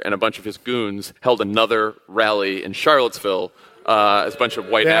Spencer and a bunch of his goons held another rally in Charlottesville as a bunch of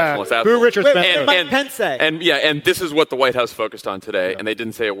white nationalist athletes. Boo Richard Spencer. Mike Pence say? And this is what the White House focused on today, and they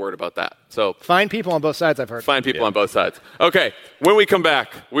didn't say a word about that. So fine people on both sides, I've heard. Fine people on both sides. Okay, when we come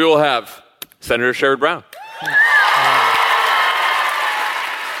back, we will have Senator Sherrod Brown.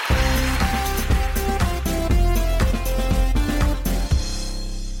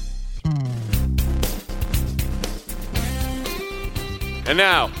 And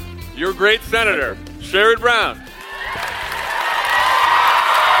now, your great senator, Sherrod Brown.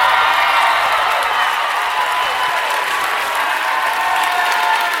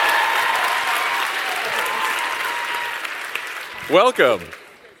 Welcome.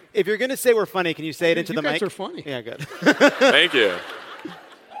 If you're going to say we're funny, can you say it into the mic? You guys are funny. Yeah, good. Thank you.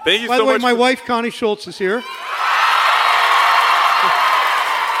 Thank you By so the way, much. my wife, Connie Schultz, is here. And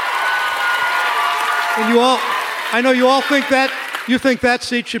I know you all think that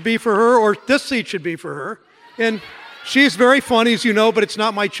seat should be for her, or this seat should be for her. And she's very funny, as you know, but it's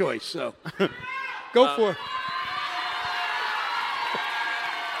not my choice. So go for it.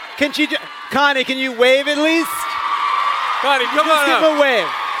 Connie, can you wave at least? Connie, come Just on give up. him a wave.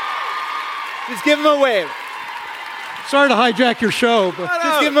 Just give him a wave. Sorry to hijack your show, but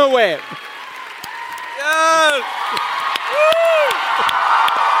Just give him a wave. Yes.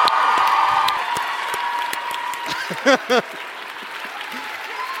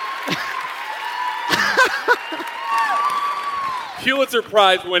 Pulitzer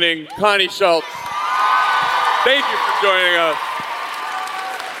Prize winning Connie Schultz. Thank you for joining us.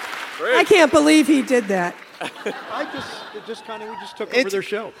 Great. I can't believe he did that. we just took over their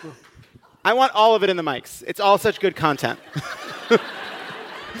show. I want all of it in the mics. It's all such good content. You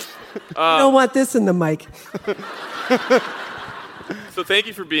don't want this in the mic. So thank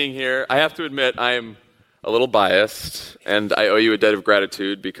you for being here. I have to admit I am a little biased, and I owe you a debt of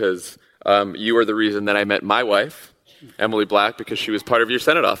gratitude because you are the reason that I met my wife, Emily Black, because she was part of your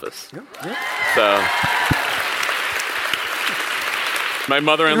Senate office. Yeah. So my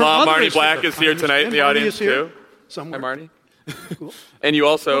mother-in-law, Your mother Marnie is Black, here. is here tonight in the Marnie audience, is here. too. Somewhere. Hi, Marnie. Cool. And you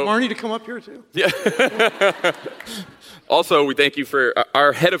also... Want Marnie to come up here, too? Yeah. Also, we thank you for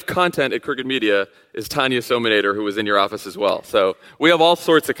our head of content at Crooked Media is Tanya Sominator, who was in your office as well. So we have all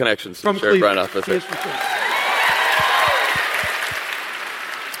sorts of connections to the Sherrod Brown office. She is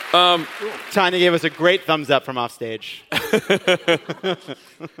from Tanya gave us a great thumbs up from off stage.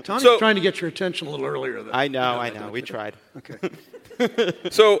 Tanya's trying to get your attention a little earlier. I know. We tried. Okay.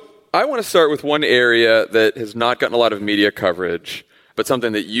 So I want to start with one area that has not gotten a lot of media coverage, but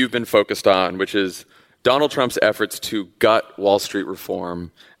something that you've been focused on, which is Donald Trump's efforts to gut Wall Street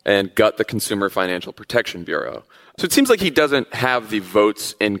reform and gut the Consumer Financial Protection Bureau. So it seems like he doesn't have the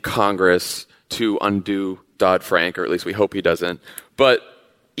votes in Congress to undo Dodd-Frank, or at least we hope he doesn't. But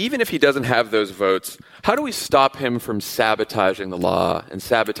even if he doesn't have those votes, how do we stop him from sabotaging the law and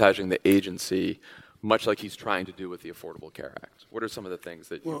sabotaging the agency, much like he's trying to do with the Affordable Care Act? What are some of the things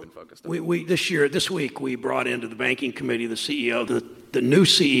that you've been focused on? This week, we brought into the banking committee the CEO, the new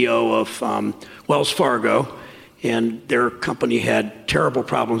CEO of Wells Fargo, and their company had terrible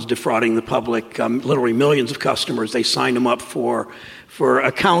problems defrauding the public, literally millions of customers. They signed them up for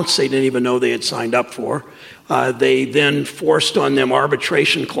accounts they didn't even know they had signed up for. They then forced on them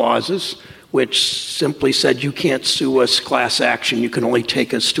arbitration clauses, which simply said you can't sue us class action, you can only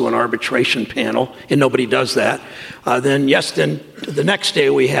take us to an arbitration panel, and nobody does that. Then the next day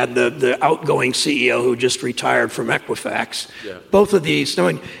we had the outgoing CEO who just retired from Equifax. Yeah. Both of these,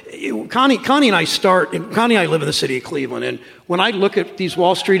 Connie and I live in the city of Cleveland, and when I look at these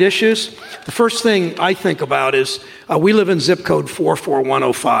Wall Street issues, the first thing I think about is we live in zip code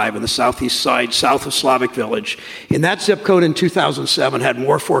 44105 in the southeast side, south of Slavic Village. And that zip code in 2007 had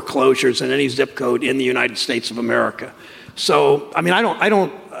more foreclosures than any zip code in the United States of America. So, I mean,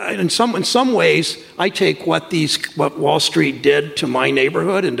 in some ways, I take what Wall Street did to my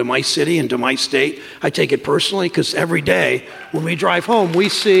neighborhood and to my city and to my state, I take it personally, because every day when we drive home, we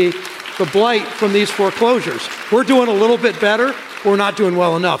see the blight from these foreclosures. We're doing a little bit better. We're not doing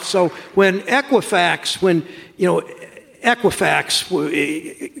well enough. So when Equifax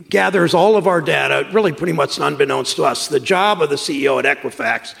gathers all of our data, really pretty much unbeknownst to us, the job of the CEO at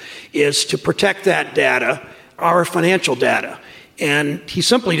Equifax is to protect that data, our financial data. And he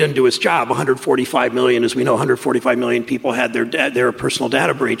simply didn't do his job. 145 million, as we know, 145 million people had their personal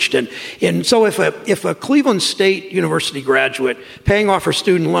data breached. And so if a Cleveland State University graduate paying off her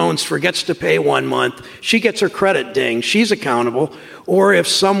student loans forgets to pay 1 month, she gets her credit dinged. She's accountable. Or if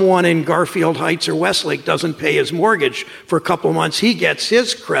someone in Garfield Heights or Westlake doesn't pay his mortgage for a couple of months, he gets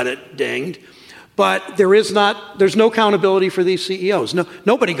his credit dinged. But there's no accountability for these CEOs.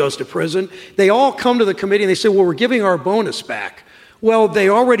 Nobody goes to prison. They all come to the committee and they say, well, we're giving our bonus back. Well, they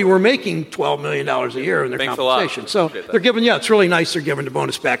already were making $12 million a year in their compensation. So they're giving, it's really nice they're giving the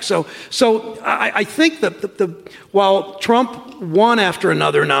bonus back. So I think that while Trump, one after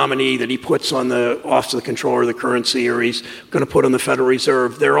another nominee that he puts on the Office of the Comptroller of the Currency, or he's going to put on the Federal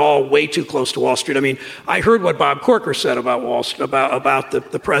Reserve, they're all way too close to Wall Street. I mean, I heard what Bob Corker said about Wall Street, about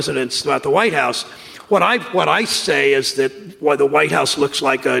the president's, about the White House. What I say is that the White House looks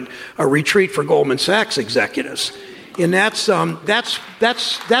like a retreat for Goldman Sachs executives. And that's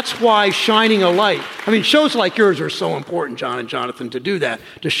why shining a light. I mean, shows like yours are so important, John and Jonathan, to do that,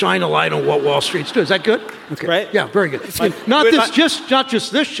 to shine a light on what Wall Street's doing. Is that good? Okay. Right? Yeah, very good. Not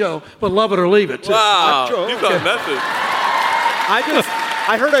just this show, but Love It or Leave It too. Wow, you've got a message.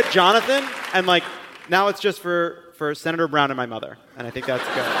 I heard a Jonathan, and now it's just for Senator Brown and my mother, and I think that's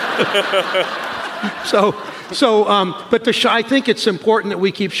good. I think it's important that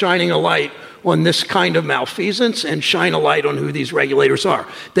we keep shining a light on this kind of malfeasance and shine a light on who these regulators are.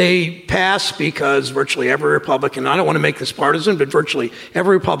 They pass because virtually every Republican, I don't want to make this partisan, but virtually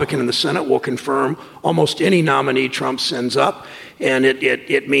every Republican in the Senate will confirm almost any nominee Trump sends up. And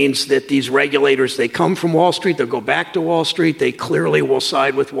it means that these regulators, they come from Wall Street, they'll go back to Wall Street, they clearly will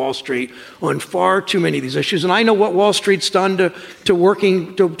side with Wall Street on far too many of these issues. And I know what Wall Street's done to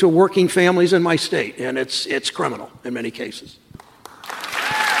working families in my state, and it's criminal in many cases.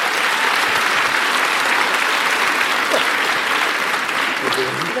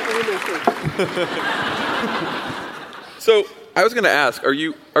 So I was going to ask, are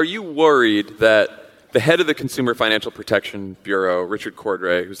you worried that the head of the Consumer Financial Protection Bureau, Richard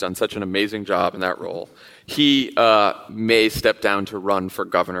Cordray, who's done such an amazing job in that role, he may step down to run for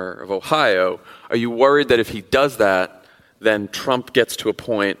governor of Ohio? Are you worried that if he does that, then Trump gets to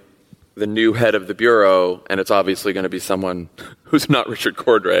appoint the new head of the Bureau, and it's obviously going to be someone who's not Richard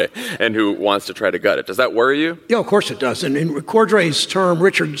Cordray and who wants to try to gut it? Does that worry you? Yeah, of course it does. And in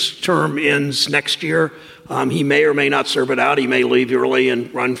Richard's term ends next year. He may or may not serve it out. He may leave early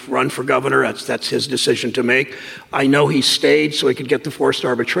and run for governor. That's his decision to make. I know he stayed so he could get the forced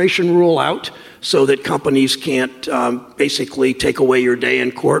arbitration rule out so that companies can't basically take away your day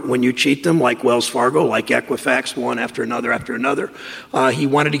in court when you cheat them, like Wells Fargo, like Equifax, one after another after another. He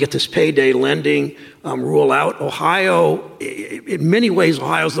wanted to get this payday lending rule out. Ohio, in many ways,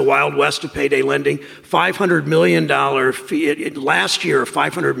 Ohio's the Wild West of payday lending. $500 million fee. Last year,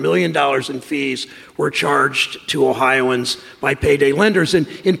 $500 million in fees were charged to Ohioans by payday lenders. And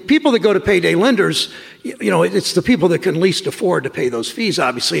people that go to payday lenders, it's the people that can least afford to pay those fees,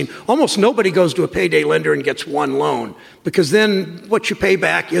 obviously. And almost nobody goes to a payday lender and gets one loan, because then what you pay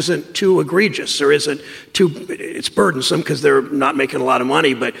back isn't too egregious or it's burdensome because they're not making a lot of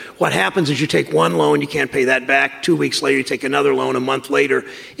money. But what happens is you take one loan, you can't pay that back. 2 weeks later, you take another loan a month later.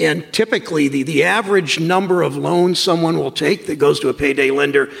 And typically, the average number of loans someone will take that goes to a payday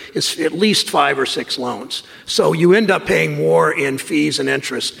lender is at least 5 or 6 loans. So you end up paying more in fees and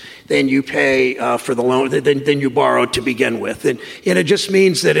interest than you pay for the loan than you borrowed to begin with. And it just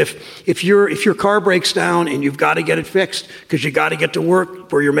means that if your car breaks down and you've got to get it fixed because you got to get to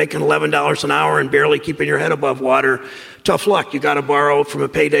work where you're making $11 an hour and barely keeping your head above water, tough luck. You got to borrow from a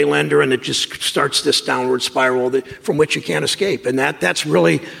payday lender, and it just starts this downward spiral from which you can't escape. And that's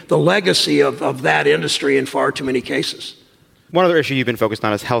really the legacy of that industry in far too many cases. One other issue you've been focused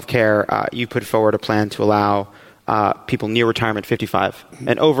on is healthcare. You put forward a plan to allow people near retirement, 55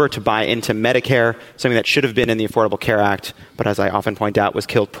 and over, to buy into Medicare, something that should have been in the Affordable Care Act, but as I often point out, was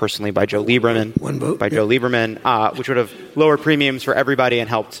killed personally by Joe Lieberman. One vote. Joe Lieberman, which would have lowered premiums for everybody and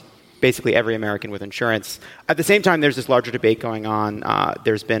helped basically every American with insurance. At the same time, there's this larger debate going on.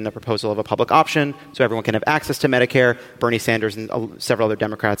 There's been a proposal of a public option so everyone can have access to Medicare. Bernie Sanders and several other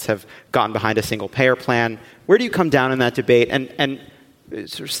Democrats have gotten behind a single-payer plan. Where do you come down in that debate? And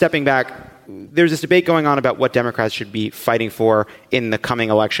sort of stepping back, there's this debate going on about what Democrats should be fighting for in the coming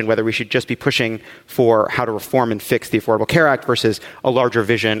election, whether we should just be pushing for how to reform and fix the Affordable Care Act versus a larger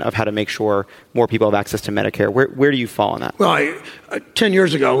vision of how to make sure more people have access to Medicare. Where do you fall on that? Well, 12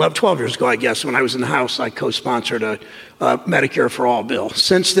 years ago, I guess, when I was in the House, I co-sponsored a Medicare for All bill.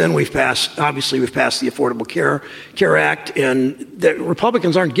 Since then, we've passed the Affordable Care Act, and the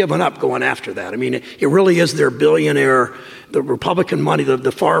Republicans aren't giving up going after that. I mean, it really is their billionaire, the Republican money,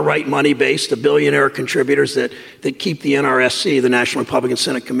 the far-right money base, the billionaire contributors that keep the NRSC, the National Republican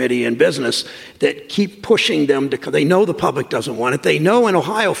Senate Committee, in business, that keep pushing them to. They know the public doesn't want it. They know in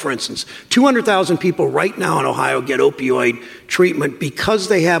Ohio, for instance, 200,000 people right now in Ohio get opioid treatment because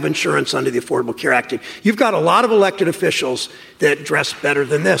they have insurance under the Affordable Care Act. You've got a lot of elected officials that dress better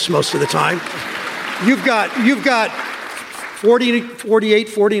than this most of the time. You've got 48,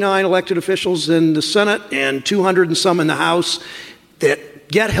 49 elected officials in the Senate and 200 and some in the House that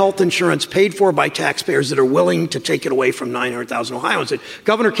get health insurance paid for by taxpayers that are willing to take it away from 900,000 Ohioans.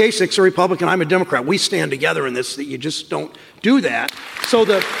 Governor Kasich's a Republican, I'm a Democrat. We stand together in this, that you just don't do that. So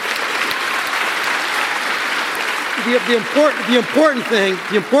the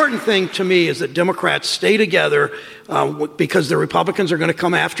important thing to me is that Democrats stay together because the Republicans are going to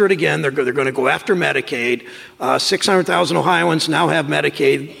come after it again. They're going to go after Medicaid. 600,000 Ohioans now have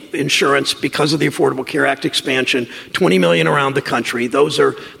Medicaid insurance because of the Affordable Care Act expansion. 20 million around the country. Those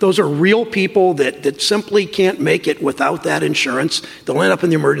are real people that simply can't make it without that insurance. They'll end up in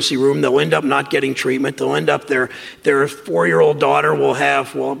the emergency room. They'll end up not getting treatment. They'll end up their 4-year-old daughter will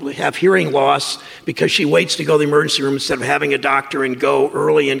have hearing loss because she waits to go to the emergency room instead of having a doctor and go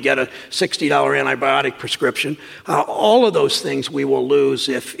early and get a $60 antibiotic prescription. All of those things we will lose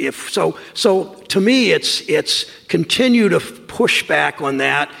if so. So to me, it's continue to push back on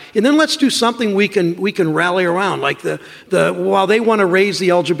that, and then let's do something we can rally around. Like while they want to raise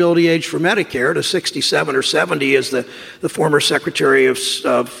the eligibility age for Medicare to 67 or 70, as the former Secretary of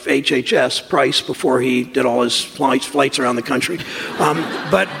HHS Price before he did all his flights around the country,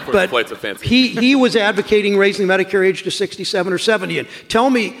 but he was advocating raising Medicare age to 67 or 70. And tell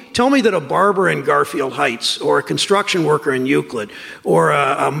me that a barber in Garfield Heights, or a construction worker in Euclid, or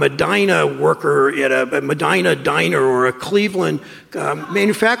a Medina worker at a Medina diner, or a Cleveland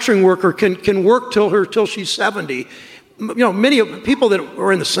manufacturing worker can work till she's 70. Many people that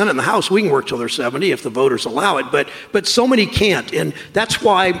are in the Senate and the House, we can work till they're 70 if the voters allow it, but so many can't. And that's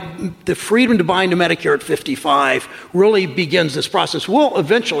why the freedom to buy into Medicare at 55 really begins this process. We'll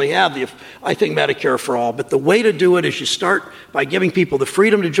eventually have I think, Medicare for All, but the way to do it is you start by giving people the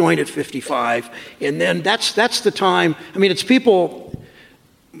freedom to join at 55, and then that's the time. I mean, it's people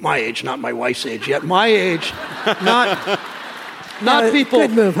my age, not my wife's age yet, my age, not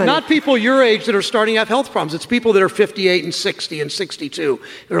people your age that are starting to have health problems. It's people that are 58 and 60 and 62.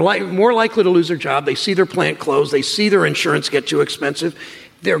 They're more likely to lose their job. They see their plant close. They see their insurance get too expensive.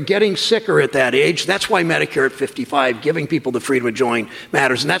 They're getting sicker at that age. That's why Medicare at 55, giving people the freedom to join,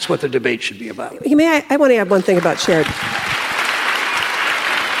 matters. And that's what the debate should be about. I want to add one thing about Sherrod.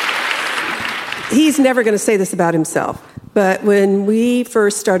 He's never going to say this about himself. But when we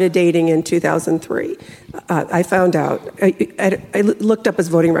first started dating in 2003, I found out, I looked up his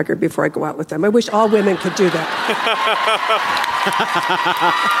voting record before I go out with him. I wish all women could do that.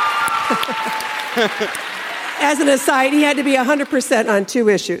 as an aside, he had to be 100% on two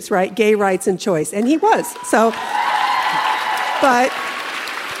issues, right? Gay rights and choice. And he was. So, but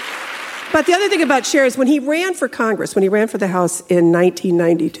the other thing about Cher is when he ran for Congress, when he ran for the House in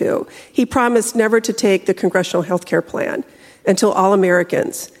 1992, he promised never to take the congressional health care plan until all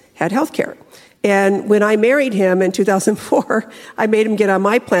Americans had health care. And when I married him in 2004, I made him get on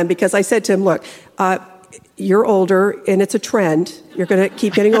my plan because I said to him, look, you're older, and it's a trend. You're going to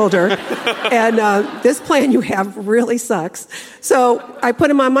keep getting older. And this plan you have really sucks. So I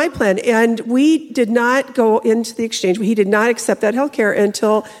put him on my plan, and we did not go into the exchange. He did not accept that health care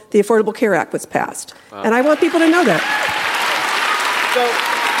until the Affordable Care Act was passed. Wow. And I want people to know that. So,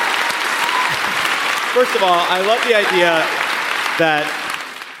 first of all, I love the idea that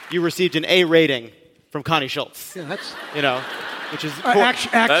you received an A rating from Connie Schultz. Yeah, that's... Which is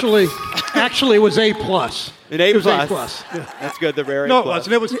actually it was A+. An A+. Yeah. That's good. The rare A+. No, it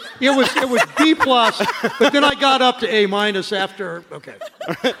wasn't. It was B+. But then I got up to A- after. Okay.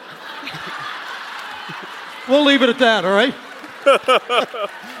 We'll leave it at that. All right.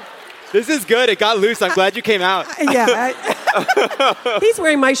 This is good. It got loose. I'm glad you came out. Yeah. He's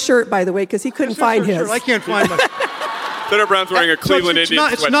wearing my shirt, by the way, because he couldn't find his. I can't find my. Senator Brown's wearing a Cleveland Indians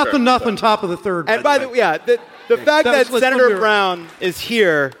sweatshirt. It's nothing on top of the third. And by the way, the fact that Senator Brown is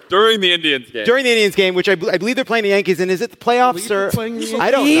here during the Indians game, which I believe they're playing the Yankees, and is it the playoffs or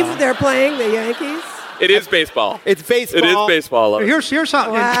I don't know. They're playing the Yankees. It is baseball. It's baseball. It is baseball. Here's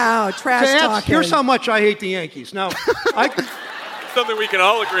how. Wow, trash talking. Here's how much I hate the Yankees. Now, something we can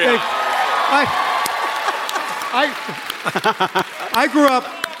all agree on. I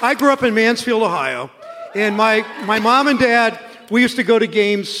grew up in Mansfield, Ohio, and my mom and dad, we used to go to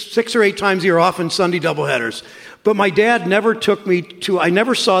games 6 or 8 times a year, often Sunday doubleheaders. But my dad never took me I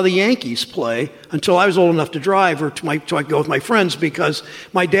never saw the Yankees play until I was old enough to drive or to go with my friends because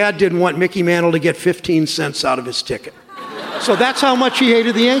my dad didn't want Mickey Mantle to get 15 cents out of his ticket. So that's how much he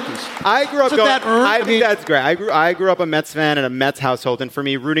hated the Yankees. I grew up I think that's great. I grew up a Mets fan in a Mets household, and for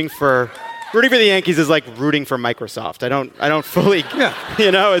me, rooting for the Yankees is like rooting for Microsoft. I don't fully,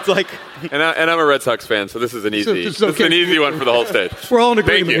 it's like. And I'm a Red Sox fan, so this is an easy, this is an easy one for the whole stage. We're all in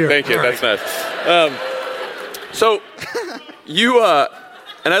agreement here. Thank you. All That's nice. So you,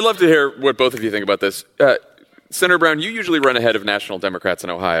 and I'd love to hear what both of you think about this. Senator Brown, you usually run ahead of national Democrats in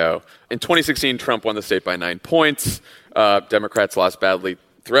Ohio. In 2016, Trump won the state by 9 points. Democrats lost badly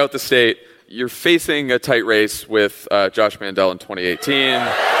throughout the state. You're facing a tight race with Josh Mandel in 2018.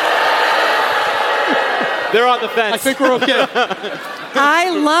 They're on the fence. I think we're okay. I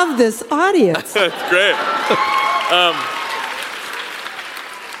love this audience. That's great.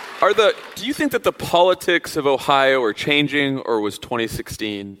 Do you think that the politics of Ohio are changing, or was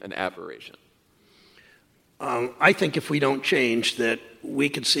 2016 an aberration? I think if we don't change, that we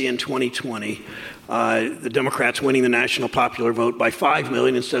could see in 2020 the Democrats winning the national popular vote by 5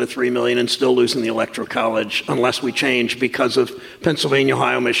 million instead of 3 million and still losing the Electoral College unless we change because of Pennsylvania,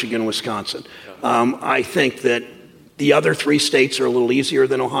 Ohio, Michigan, Wisconsin. I think that the other 3 states are a little easier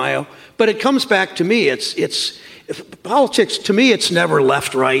than Ohio. But it comes back to me, politics, to me, it's never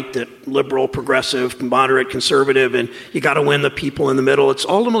left, right, that liberal, progressive, moderate, conservative, and you got to win the people in the middle. It's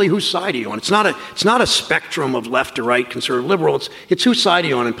ultimately whose side are you on. It's not a spectrum of left to right, conservative, liberal. It's whose side are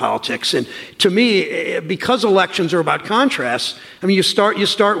you on in politics. And to me, because elections are about contrasts, I mean, you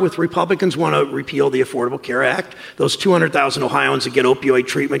start with Republicans want to repeal the Affordable Care Act. Those 200,000 Ohioans that get opioid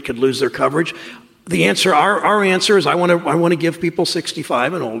treatment could lose their coverage. The answer, our answer is I want to give people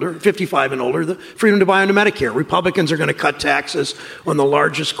 65 and older, 55 and older, the freedom to buy into Medicare. Republicans are going to cut taxes on the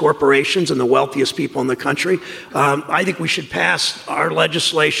largest corporations and the wealthiest people in the country. I think we should pass our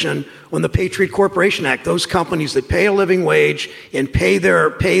legislation on the Patriot Corporation Act. Those companies that pay a living wage and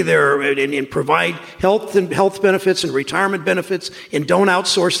and provide health benefits and retirement benefits and don't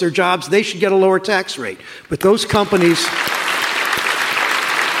outsource their jobs, they should get a lower tax rate. But those companies.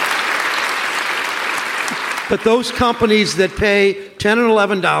 But those companies that pay $10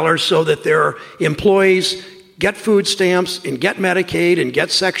 and $11 so that their employees get food stamps and get Medicaid and get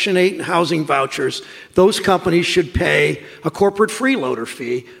Section 8 and housing vouchers, those companies should pay a corporate freeloader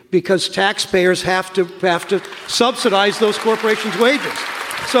fee because taxpayers have to subsidize those corporations' wages.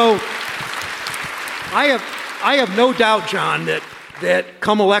 So I have no doubt, John, that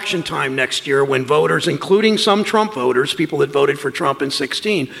come election time next year, when voters, including some Trump voters, people that voted for Trump in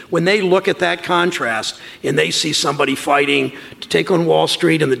 2016, when they look at that contrast and they see somebody fighting to take on Wall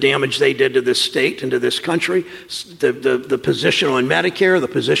Street and the damage they did to this state and to this country, the position on Medicare, the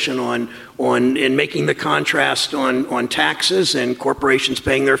position in making the contrast on taxes and corporations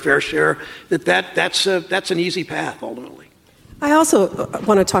paying their fair share, that's an easy path ultimately. I also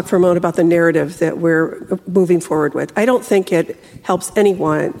want to talk for a moment about the narrative that we're moving forward with. I don't think it helps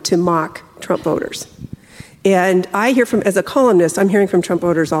anyone to mock Trump voters. And I hear as a columnist, I'm hearing from Trump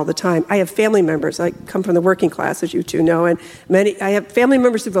voters all the time. I have family members. I come from the working class, as you two know, and I have family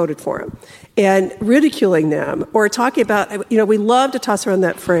members who voted for him. And ridiculing them or talking about, we love to toss around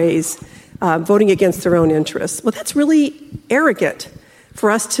that phrase, voting against their own interests. Well, that's really arrogant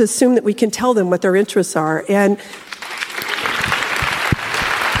for us to assume that we can tell them what their interests are. And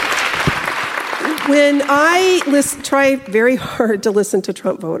when I try very hard to listen to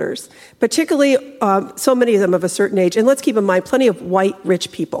Trump voters, particularly so many of them of a certain age, and let's keep in mind, plenty of white, rich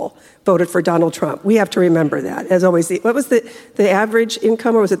people voted for Donald Trump. We have to remember that. As always, what was the average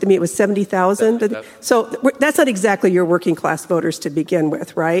income, or was it it was $70,000? So that's not exactly your working class voters to begin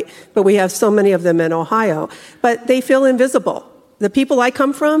with, right? But we have so many of them in Ohio. But they feel invisible. The people I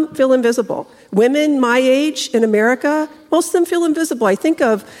come from feel invisible. Women my age in America, most of them feel invisible. I think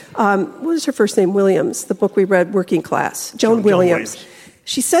of, what was her first name? Williams, the book we read, Working Class. Joan Williams.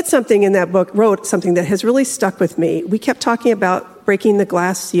 She said something in that book, wrote something that has really stuck with me. We kept talking about breaking the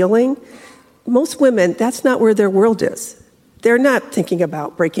glass ceiling. Most women, that's not where their world is. They're not thinking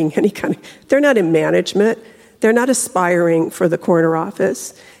about breaking they're not in management. They're not aspiring for the corner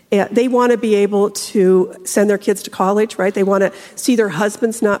office. They want to be able to send their kids to college, right? They want to see their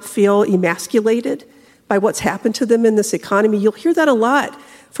husbands not feel emasculated by what's happened to them in this economy. You'll hear that a lot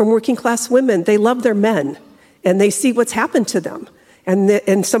from working class women. They love their men, and they see what's happened to them.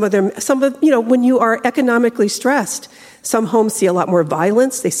 And some of when you are economically stressed, some homes see a lot more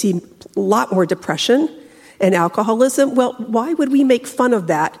violence. They see a lot more depression and alcoholism. Well, why would we make fun of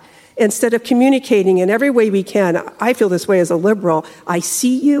that? Instead of communicating in every way we can? I feel this way as a liberal. I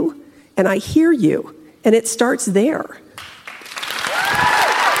see you and I hear you, and it starts there. Wow.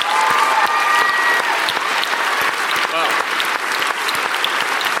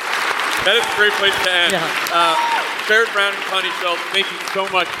 That is a great place to end. Yeah. Sherrod Brown and Connie Schultz, thank you so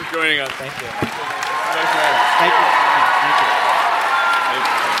much for joining us. Thank you. Thank you. Thank you.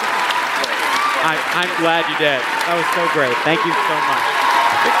 I'm glad you did. That was so great. Thank you so much.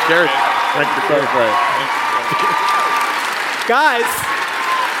 Sherrod, thank you so much. Guys,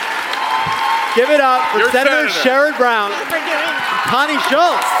 give it up for Senator Sherrod Brown and Connie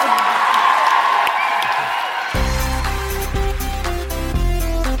Schultz.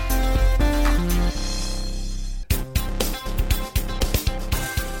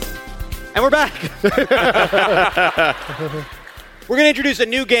 And we're back. We're going to introduce a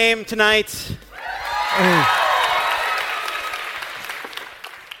new game tonight.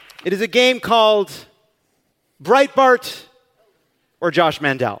 It is a game called Breitbart or Josh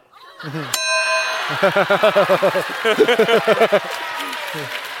Mandel.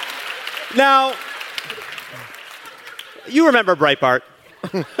 Now, you remember Breitbart.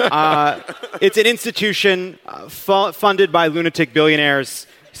 It's an institution funded by lunatic billionaires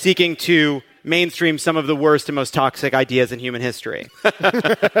seeking to mainstream some of the worst and most toxic ideas in human history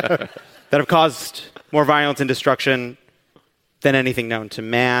that have caused more violence and destruction than anything known to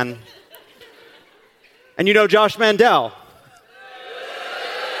man. And you know Josh Mandel.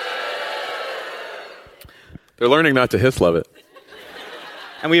 They're learning not to hiss-love it.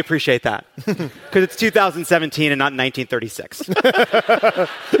 And we appreciate that. Because it's 2017 and not 1936.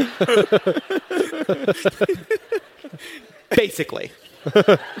 Basically.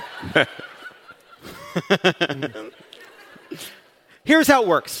 Here's how it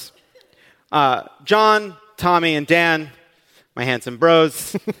works. John, Tommy, and Dan, my handsome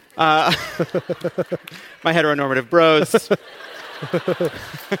bros, my heteronormative bros,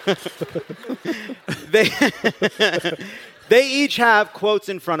 they each have quotes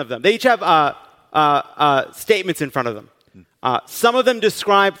in front of them. They each have statements in front of them. Some of them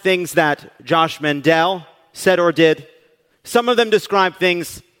describe things that Josh Mandel said or did. Some of them describe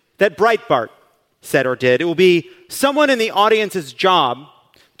things that Breitbart said or did. It will be someone in the audience's job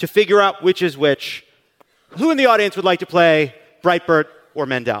to figure out which is which. Who in the audience would like to play Breitbart or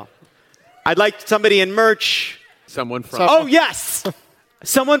Mandel? I'd like somebody in merch. Someone from... Oh, yes!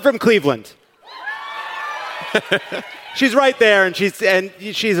 Someone from Cleveland. She's right there, and she's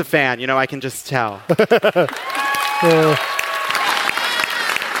a fan. You know, I can just tell.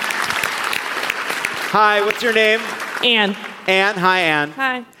 Hi, what's your name? Ann. Ann. Hi, Ann.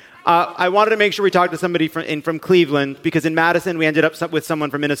 Hi. I wanted to make sure we talked to somebody from Cleveland, because in Madison we ended up with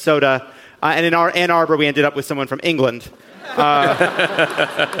someone from Minnesota, and in Ann Arbor we ended up with someone from England.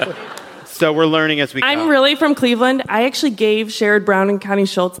 So we're learning as we go. I'm really from Cleveland. I actually gave Sherrod Brown and Connie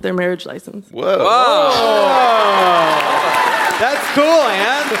Schultz their marriage license. Whoa. That's cool,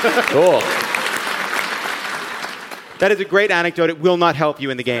 Ann. Cool. That is a great anecdote. It will not help you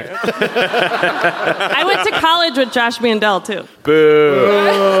in the game. I went to college with Josh Mandel, too. Boo.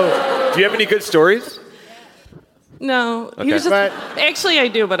 Do you have any good stories? No. Okay. He was just, actually, I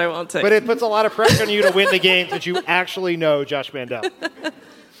do, but I won't say. But it puts a lot of pressure on you to win the game since you actually know Josh Mandel.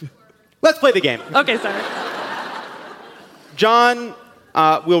 Let's play the game. Okay, sorry. John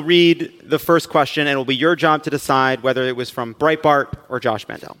will read the first question, and it will be your job to decide whether it was from Breitbart or Josh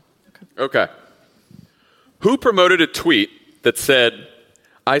Mandel. Okay. Who promoted a tweet that said,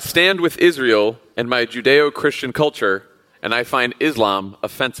 "I stand with Israel and my Judeo-Christian culture, and I find Islam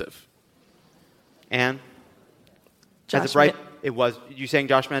offensive"? Anne? Josh Is it right? It was. You saying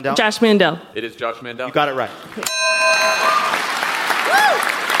Josh Mandel? Josh Mandel. It is Josh Mandel. You got it right.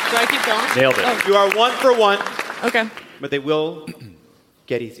 Do I keep going? Nailed it. Oh. You are 1 for 1. Okay. But they will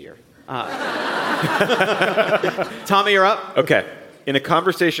get easier. Tommy, you're up. Okay. In a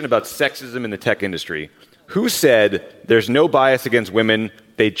conversation about sexism in the tech industry, who said there's no bias against women,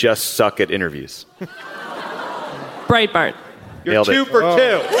 they just suck at interviews? Breitbart. You're Nailed it. 2 for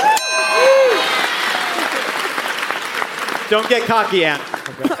 2. Don't get cocky, Ann.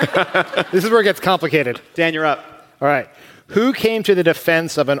 This is where it gets complicated. Dan, you're up. All right. Who came to the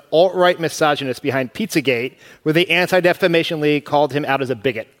defense of an alt-right misogynist behind Pizzagate, where the Anti-Defamation League called him out as a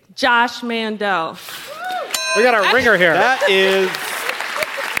bigot? Josh Mandel. We got a ringer here. That is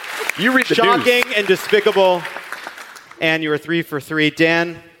You read the shocking news. and despicable. And you were 3 for 3.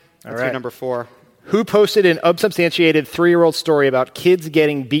 Dan, that's All right. your number 4. Who posted an unsubstantiated 3-year-old story about kids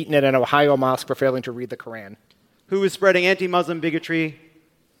getting beaten at an Ohio mosque for failing to read the Quran? Who is spreading anti-Muslim bigotry,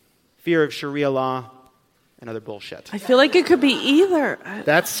 fear of Sharia law, and other bullshit? I feel like it could be either.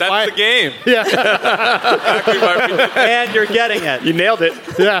 That's the game. Yeah. And you're getting it. You nailed it.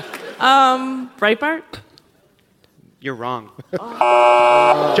 Yeah. Breitbart? You're wrong.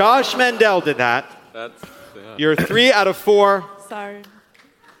 Josh Mandel did that. You're 3 out of 4. Sorry.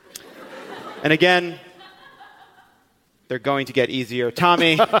 And again, they're going to get easier.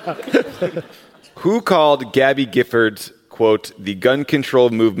 Tommy. Who called Gabby Giffords, quote, the gun control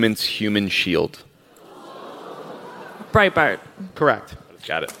movement's human shield? Breitbart. Correct.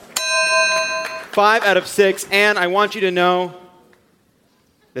 Got it. 5 out of 6. And I want you to know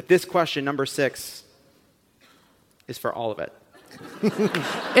that this question, number 6, is for all of it.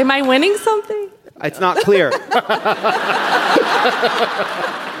 Am I winning something? It's not clear.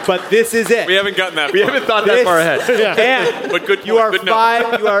 But this is it. We haven't gotten that far. We haven't thought that far ahead. And But good you are point. Good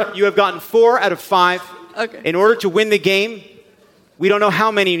note. 5. You have gotten 4 out of 5. Okay. In order to win the game, we don't know how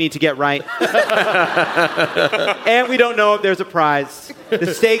many you need to get right. And we don't know if there's a prize.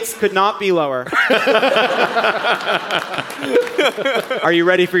 The stakes could not be lower. Are you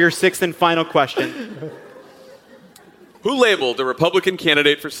ready for your 6th and final question? Who labeled a Republican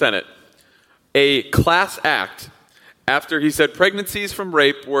candidate for Senate a class act after he said pregnancies from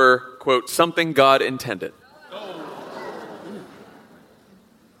rape were, quote, something God intended?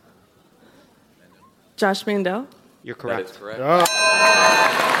 Josh Mandel? You're correct. That is correct.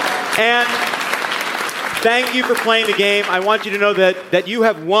 And thank you for playing the game. I want you to know that you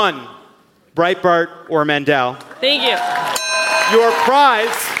have won Breitbart or Mandel. Thank you. Your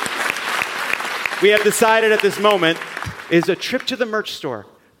prize, we have decided at this moment, is a trip to the merch store.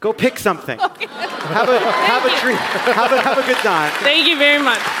 Go pick something. Okay. Have a treat. Have a good time. Thank you very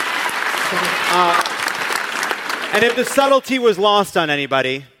much. And if the subtlety was lost on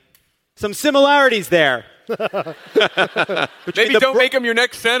anybody, some similarities there. Maybe don't make him your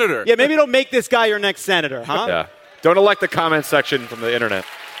next senator. Yeah, maybe don't make this guy your next senator, huh? Yeah. Don't elect the comment section from the internet.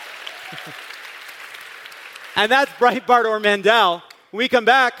 And that's Breitbart or Mandel. When we come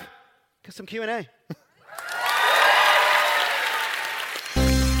back, get some Q&A.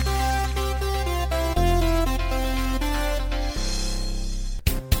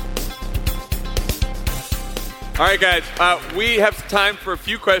 All right, guys. We have time for a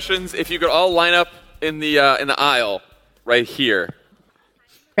few questions. If you could all line up in the aisle right here.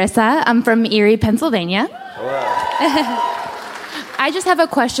 Rissa, I'm from Erie, Pennsylvania. I just have a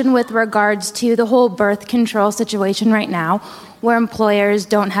question with regards to the whole birth control situation right now, where employers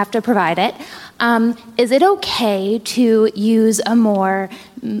don't have to provide it. Is it okay to use a more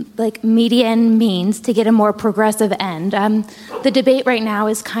median means to get a more progressive end? The debate right now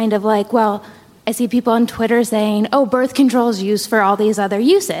is kind of like, well, I see people on Twitter saying, oh, birth control is used for all these other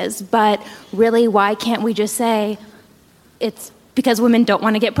uses, but really, why can't we just say it's because women don't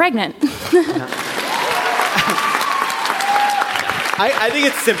want to get pregnant? I think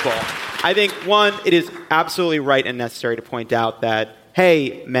it's simple. I think, one, it is absolutely right and necessary to point out that,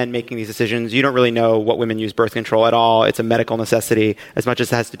 hey, men making these decisions, you don't really know what women use birth control at all. It's a medical necessity as much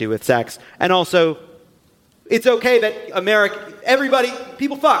as it has to do with sex. And also, it's okay that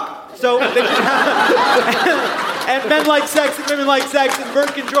people fuck. So they should have, and men like sex and women like sex and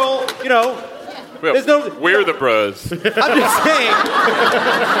birth control, Well, we're the bros. I'm just saying.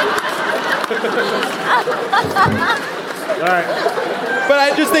 All right. But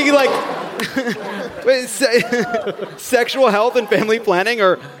I'm just thinking, sexual health and family planning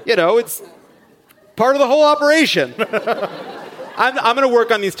are, it's part of the whole operation. I'm going to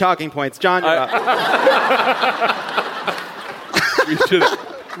work on these talking points. John, you're up.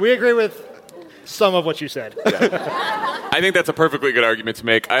 We agree with some of what you said. Yeah. I think that's a perfectly good argument to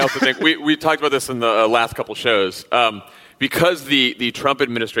make. I also think we talked about this in the last couple shows. Because the Trump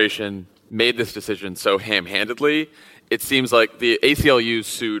administration made this decision so ham-handedly, it seems like the ACLU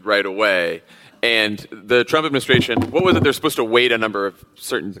sued right away. And the Trump administration, what was it? They're supposed to wait a number of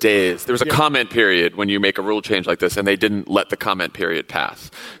certain days. There was a comment period when you make a rule change like this, and they didn't let the comment period pass.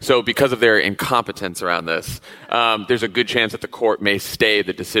 So because of their incompetence around this, there's a good chance that the court may stay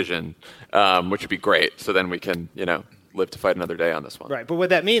the decision, which would be great. So then we can, live to fight another day on this one. Right, but what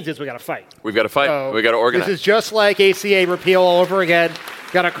that means is we got to fight. We've got to fight. So We've got to organize. This is just like ACA repeal all over again.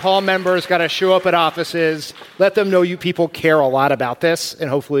 Got to call members, got to show up at offices, let them know you people care a lot about this, and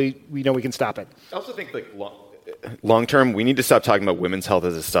hopefully we can stop it. I also think long term, we need to stop talking about women's health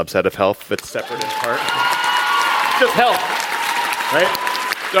as a subset of health that's separate and apart. Just health, right?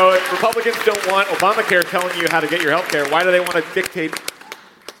 So if Republicans don't want Obamacare telling you how to get your health care, why do they want to dictate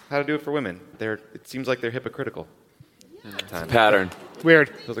how to do it for women? It seems like they're hypocritical. It's a pattern. Weird.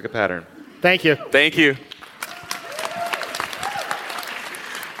 Feels like a pattern. Thank you. Thank you.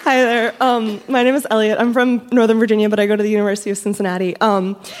 Hi there. My name is Elliot. I'm from Northern Virginia, but I go to the University of Cincinnati.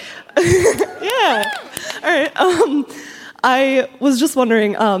 Yeah. All right. I was just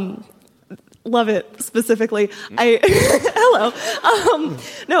wondering, Lovett specifically. Hello.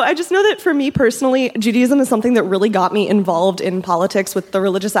 No, I just know that for me personally, Judaism is something that really got me involved in politics with the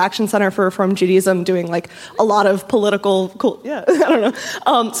Religious Action Center for Reform Judaism doing a lot of political, I don't know.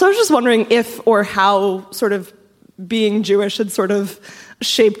 So I was just wondering if or how sort of being Jewish had sort of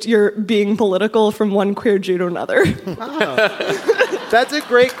shaped your being political from one queer Jew to another. Oh. That's a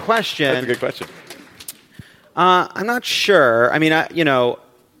great question. That's a good question. I'm not sure. I mean, I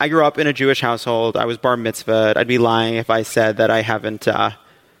grew up in a Jewish household. I was bar mitzvahed. I'd be lying if I said that I haven't.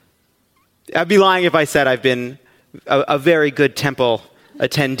 I'd be lying if I said I've been a very good temple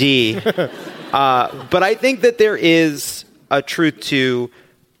attendee. But I think that there is a truth to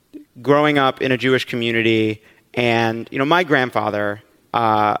growing up in a Jewish community. And, my grandfather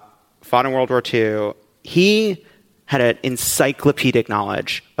fought in World War II. He had an encyclopedic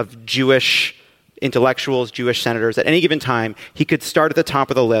knowledge of Jewish intellectuals, Jewish senators. At any given time, he could start at the top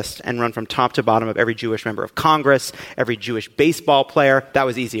of the list and run from top to bottom of every Jewish member of Congress, every Jewish baseball player. That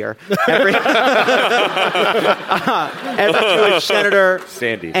was easier. Every Jewish senator.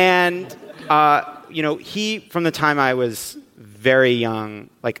 Sandy. And, he, from the time I was very young,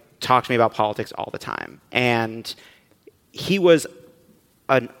 talked to me about politics all the time. And he was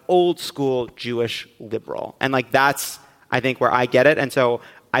an old school Jewish liberal. And that's, I think, where I get it. And so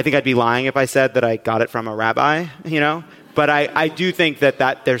I think I'd be lying if I said that I got it from a rabbi, But I do think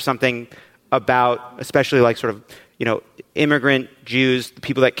that there's something about, especially immigrant Jews, the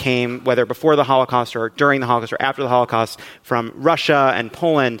people that came, whether before the Holocaust or during the Holocaust or after the Holocaust, from Russia and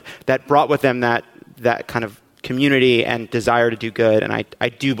Poland, that brought with them that kind of community and desire to do good. And I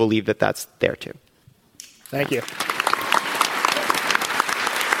do believe that that's there too. Thank you.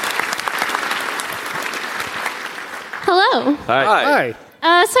 Hello. Hi. So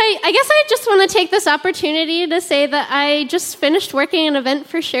I guess I just want to take this opportunity to say that I just finished working an event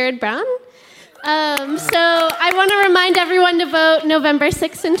for Sherrod Brown. So I want to remind everyone to vote November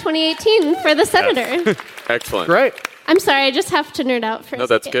 6th in 2018 for the senator. Yes. Excellent. Great. I'm sorry, I just have to nerd out for a second. No,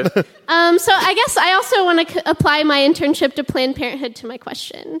 that's good. So I guess I also want to apply my internship to Planned Parenthood to my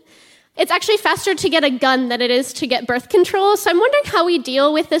question. It's actually faster to get a gun than it is to get birth control, so I'm wondering how we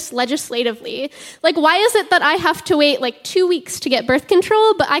deal with this legislatively. Why is it that I have to wait 2 weeks to get birth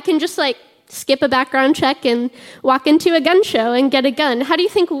control, but I can just skip a background check and walk into a gun show and get a gun? How do you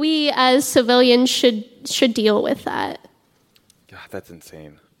think we as civilians should deal with that? God, that's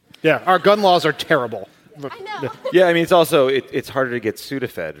insane. Yeah, our gun laws are terrible. I know. Yeah, I mean, it's also, it's harder to get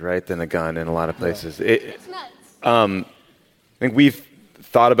Sudafed, right, than a gun in a lot of places. It's nuts. I think we've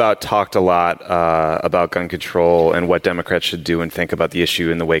talked a lot about gun control and what Democrats should do and think about the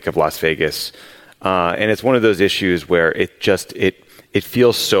issue in the wake of Las Vegas. And it's one of those issues where it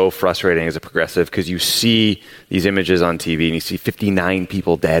feels so frustrating as a progressive because you see these images on TV and you see 59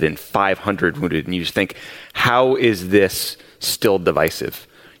 people dead and 500 wounded, and you just think, how is this still divisive?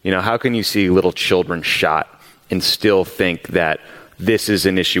 How can you see little children shot and still think that this is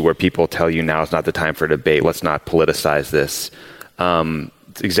an issue where people tell you now is not the time for debate. Let's not politicize this.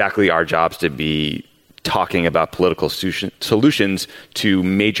 It's exactly our jobs to be talking about political solutions to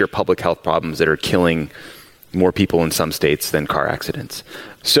major public health problems that are killing more people in some states than car accidents.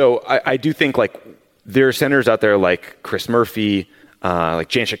 So I do think like there are senators out there like Chris Murphy, like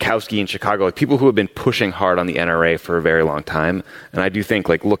Jan Schakowsky in Chicago, like people who have been pushing hard on the NRA for a very long time. And I do think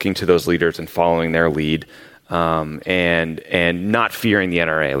like looking to those leaders and following their lead, and not fearing the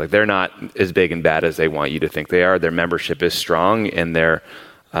NRA. Like they're not as big and bad as they want you to think they are. Their membership is strong and they're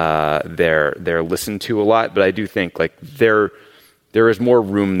listened to a lot. But I do think like there is more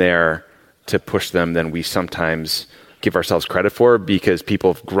room there to push them than we sometimes give ourselves credit for, because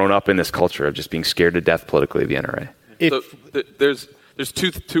people have grown up in this culture of just being scared to death politically of the NRA. So there's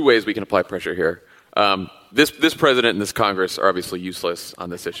two ways we can apply pressure here. This president and this Congress are obviously useless on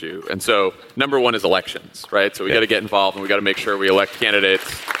this issue. And so number one is elections, right? So we got to get involved and we got to make sure we elect candidates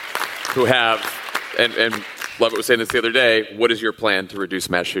who have, and Lovett was saying this the other day, what is your plan to reduce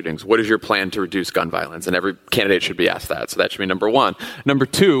mass shootings? What is your plan to reduce gun violence? And every candidate should be asked that. So that should be number one. Number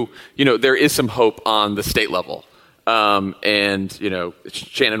two, there is some hope on the state level. It's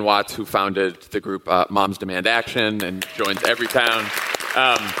Shannon Watts who founded the group Moms Demand Action and joins Everytown.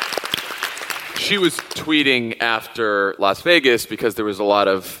 She was tweeting after Las Vegas because there was a lot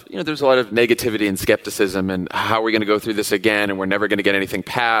of negativity and skepticism and how are we going to go through this again and we're never going to get anything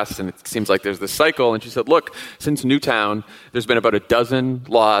passed and it seems like there's this cycle. And she said, look, since Newtown, there's been about a dozen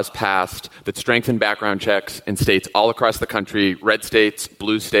laws passed that strengthen background checks in states all across the country, red states,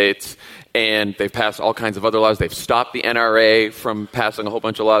 blue states, and they've passed all kinds of other laws. They've stopped the NRA from passing a whole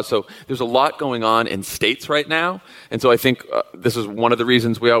bunch of laws. So there's a lot going on in states right now. And so I think this is one of the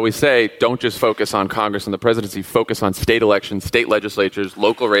reasons we always say, don't just focus on Congress and the presidency, focus on state elections, state legislatures,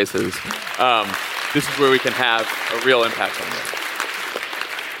 local races. This is where we can have a real impact on this.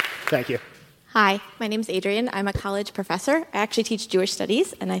 Thank you. Hi, my name is Adrian. I'm a college professor. I actually teach Jewish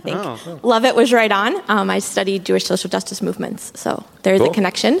studies, and I think Lovett was right on. I studied Jewish social justice movements, so there's a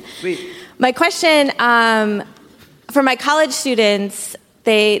connection. Sweet. My question for my college students,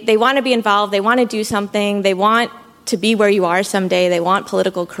 they want to be involved, they want to do something, they want to be where you are someday, they want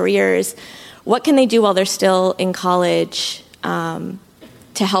political careers. What can they do while they're still in college to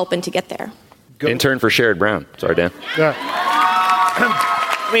help and to get there? Intern for Sherrod Brown. Sorry, Dan. Yeah.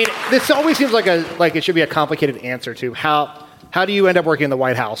 I mean, this always seems like it should be a complicated answer to how do you end up working in the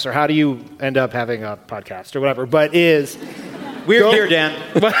White House, or how do you end up having a podcast or whatever. But we're here, Dan.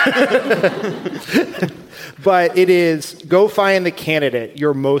 But it is go find the candidate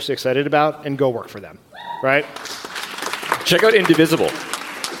you're most excited about and go work for them, right? Check out Indivisible.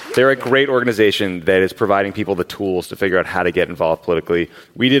 They're a great organization that is providing people the tools to figure out how to get involved politically.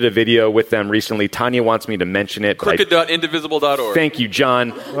 We did a video with them recently. Tanya wants me to mention it. Crooked.indivisible.org. Thank you,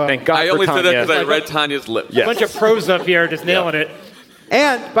 John. Thank God I for only Tanya. said that because I read Tanya's lips. Yes. A bunch of pros up here just nailing it.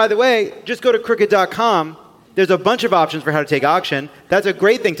 And, by the way, just go to crooked.com. There's a bunch of options for how to take auction. That's a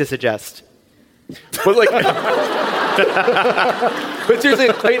great thing to suggest. But but seriously,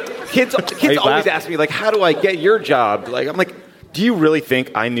 kids always ask me, how do I get your job? I'm like, do you really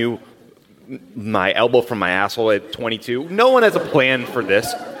think I knew my elbow from my asshole at 22? No one has a plan for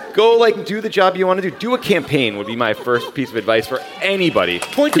this. Go, do the job you want to do. Do a campaign would be my first piece of advice for anybody.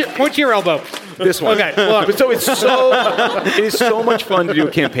 Point to your elbow. This one. Okay. Well, but so it is so much fun to do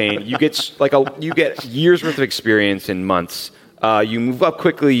a campaign. You get you get years worth of experience in months. You move up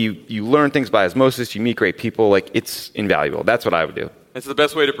quickly. You learn things by osmosis. You meet great people. It's invaluable. That's what I would do. It's the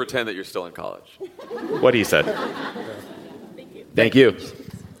best way to pretend that you're still in college. What he said. Thank you.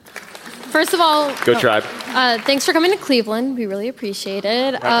 First of all, go Tribe. Thanks for coming to Cleveland. We really appreciate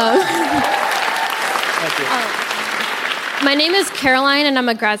it. Thank you. My name is Caroline, and I'm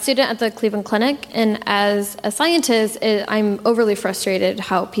a grad student at the Cleveland Clinic. And as a scientist, I'm overly frustrated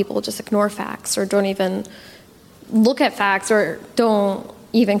how people just ignore facts or don't even look at facts or don't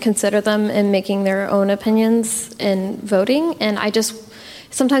even consider them in making their own opinions in voting. And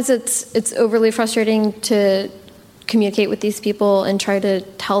sometimes it's overly frustrating to communicate with these people and try to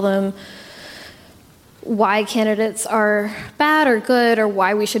tell them why candidates are bad or good or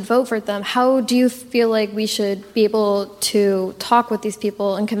why we should vote for them. How do you feel like we should be able to talk with these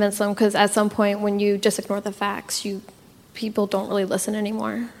people and convince them? Because at some point when you just ignore the facts, people don't really listen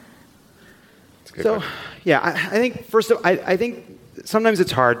anymore. So, I think I think sometimes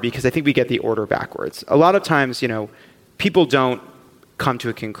it's hard because I think we get the order backwards. A lot of times, people don't come to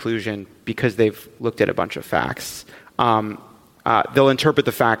a conclusion because they've looked at a bunch of facts. They'll interpret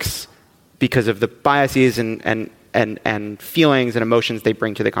the facts because of the biases and and feelings and emotions they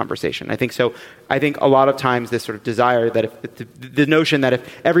bring to the conversation. I think a lot of times this sort of desire that if the notion that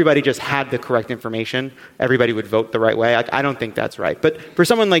if everybody just had the correct information, everybody would vote the right way. I don't think that's right. But for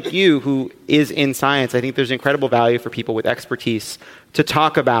someone like you who is in science, I think there's incredible value for people with expertise to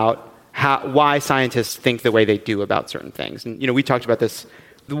talk about why scientists think the way they do about certain things. And, we talked about this,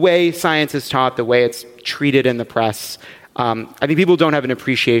 the way science is taught, the way it's treated in the press. I think people don't have an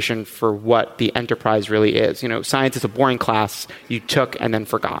appreciation for what the enterprise really is. Science is a boring class you took and then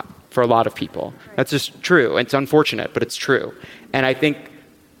forgot for a lot of people. That's just true. It's unfortunate, but it's true. And I think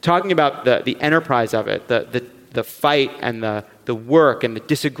talking about the enterprise of it, the fight and the work and the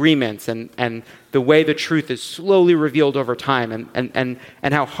disagreements and the way the truth is slowly revealed over time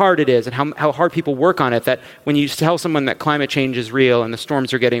and how hard it is and how hard people work on it, that when you tell someone that climate change is real and the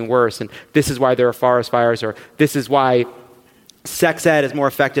storms are getting worse and this is why there are forest fires or this is why sex ed is more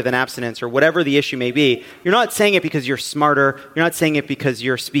effective than abstinence or whatever the issue may be, you're not saying it because you're smarter, you're not saying it because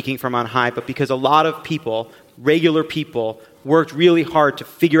you're speaking from on high, but because a lot of people, regular people, worked really hard to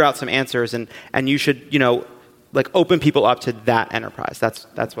figure out some answers and you should, open people up to that enterprise.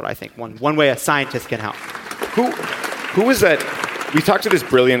 That's what I think. One way a scientist can help. Who was that? We talked to this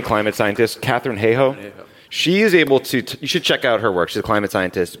brilliant climate scientist, Katharine Hayhoe. She is able to, you should check out her work. She's a climate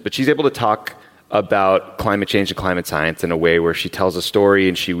scientist, but she's able to talk about climate change and climate science in a way where she tells a story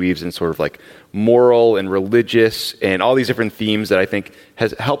and she weaves in sort of like moral and religious and all these different themes that I think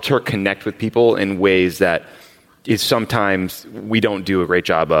has helped her connect with people in ways that is sometimes we don't do a great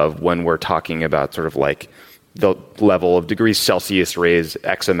job of when we're talking about sort of like the level of degrees Celsius raise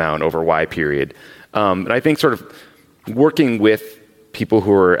X amount over Y period. And I think sort of working with people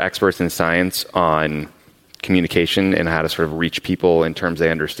who are experts in science on communication and how to sort of reach people in terms they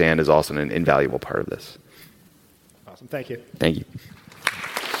understand is also an invaluable part of this. Awesome. Thank you. Thank you.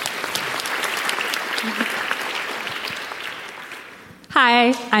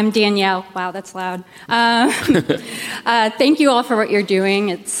 Hi, I'm Danielle. Wow, that's loud. Thank you all for what you're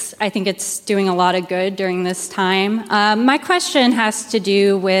doing. I think it's doing a lot of good during this time. My question has to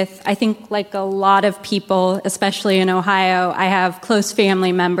do with, I think like a lot of people, especially in Ohio, I have close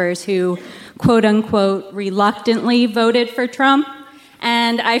family members who, quote unquote, reluctantly voted for Trump.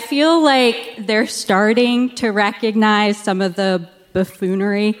 And I feel like they're starting to recognize some of the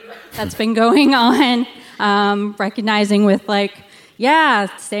buffoonery that's been going on, recognizing with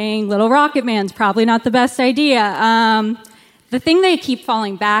saying Little Rocket Man's probably not the best idea. The thing they keep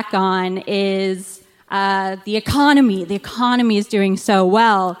falling back on is the economy. The economy is doing so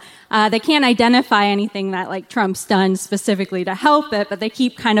well. They can't identify anything that Trump's done specifically to help it, but they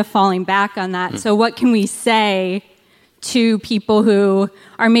keep kind of falling back on that. So what can we say to people who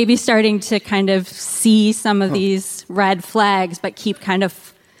are maybe starting to kind of see some of these red flags, but keep kind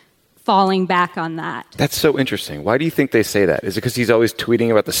of falling back on that? That's so interesting. Why do you think they say that? Is it because he's always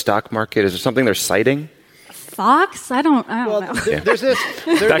tweeting about the stock market? Is there something they're citing? Fox? I don't know.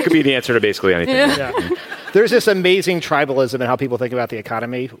 That could be the answer to basically anything. Yeah. There's this amazing tribalism in how people think about the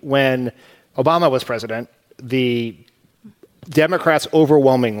economy. When Obama was president, the Democrats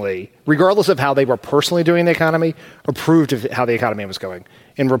overwhelmingly, regardless of how they were personally doing the economy, approved of how the economy was going.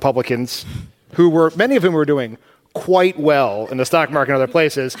 And Republicans, many of whom were doing quite well in the stock market and other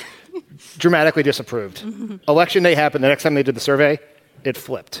places, dramatically disapproved. Mm-hmm. Election day happened. The next time they did the survey, it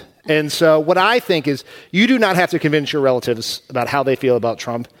flipped. And so what I think is you do not have to convince your relatives about how they feel about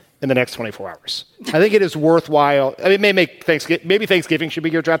Trump in the next 24 hours. I think it is worthwhile. I mean, maybe Thanksgiving should be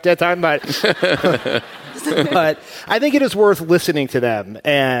your drop dead time, but but I think it is worth listening to them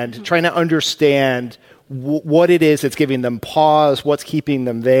and trying to understand what it is that's giving them pause, what's keeping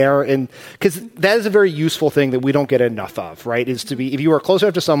them there. And because that is a very useful thing that we don't get enough of, right? Is to be, if you are close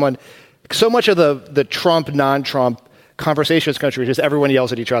enough to someone, so much of the Trump, non-Trump conversation in this country is just everyone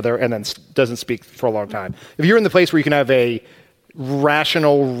yells at each other and then doesn't speak for a long time. If you're in the place where you can have a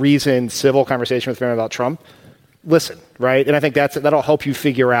rational, reasoned, civil conversation with them about Trump, listen, right? And I think that'll help you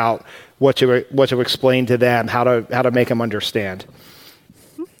figure out what to explain to them, how to make them understand.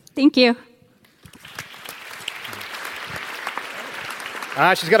 Thank you.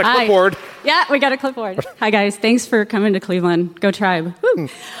 She's got a clipboard. Yeah, we got a clipboard. Hi, guys. Thanks for coming to Cleveland. Go Tribe. Woo.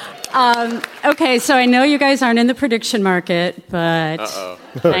 Okay, so I know you guys aren't in the prediction market, but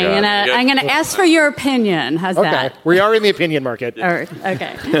I'm gonna ask for your opinion. How's that? We are in the opinion market.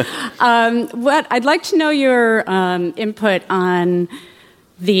 Okay. What I'd like to know your input on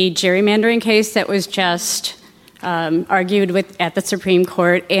the gerrymandering case that was just argued at the Supreme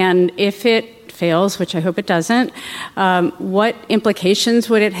Court, and if it fails, which I hope it doesn't, what implications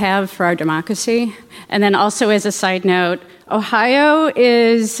would it have for our democracy? And then also, as a side note, Ohio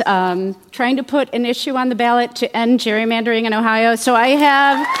is trying to put an issue on the ballot to end gerrymandering in Ohio. So I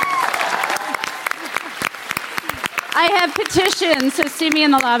have petitions, so see me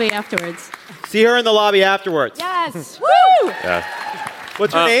in the lobby afterwards. See her in the lobby afterwards. Yes. Woo! Yeah.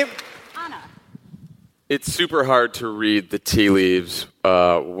 What's her name? It's super hard to read the tea leaves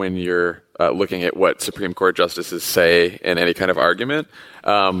when you're looking at what Supreme Court justices say in any kind of argument.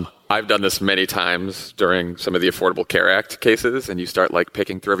 I've done this many times during some of the Affordable Care Act cases, and you start like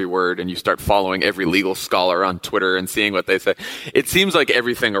picking through every word, and you start following every legal scholar on Twitter and seeing what they say. It seems like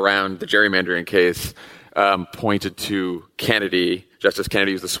everything around the gerrymandering case pointed to Kennedy, Justice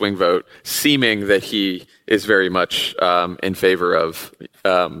Kennedy was the swing vote, seeming that he is very much in favor of.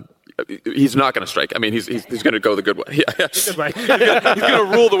 He's not going to strike. I mean, he's going to go the good way. Yeah. He's going to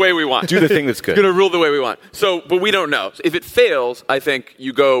rule the way we want. Do the thing that's good. He's going to rule the way we want. So, but we don't know. If it fails, I think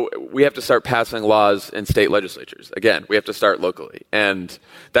we have to start passing laws in state legislatures. Again, we have to start locally. And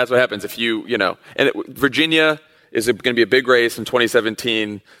that's what happens if Virginia is going to be a big race in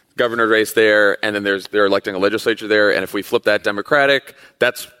 2017. Governor race there, and then they're electing a legislature there. And if we flip that Democratic,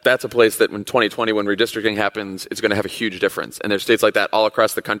 that's a place that in 2020, when redistricting happens, it's going to have a huge difference. And there's states like that all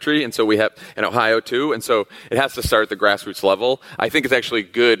across the country, and so we have in Ohio too. And so it has to start at the grassroots level. I think it's actually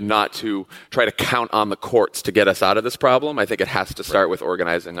good not to try to count on the courts to get us out of this problem. I think it has to start with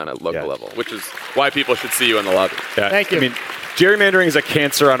organizing on a local level, which is why people should see you in the lobby. Yeah. Thank you. I mean, gerrymandering is a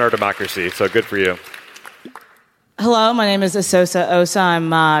cancer on our democracy, so good for you. Hello, my name is Asosa Osa.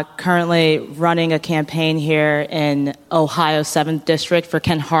 I'm currently running a campaign here in Ohio 7th District for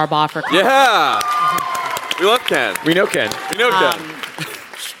Ken Harbaugh for Congress. Yeah! We love Ken. We know Ken.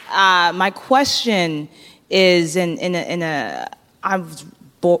 My question is, I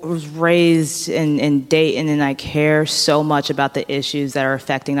was raised in Dayton, and I care so much about the issues that are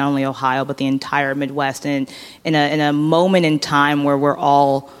affecting not only Ohio, but the entire Midwest. And in a moment in time where we're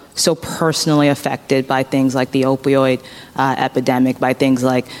all so personally affected by things like the opioid epidemic, by things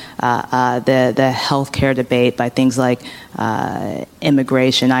like the healthcare debate, by things like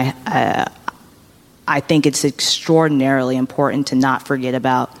immigration. I think it's extraordinarily important to not forget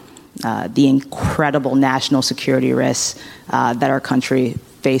about the incredible national security risks that our country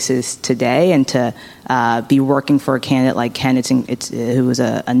faces today, and to be working for a candidate like Ken, who was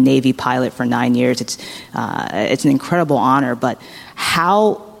a Navy pilot for 9 years. It's an incredible honor. But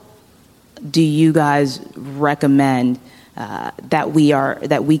how do you guys recommend that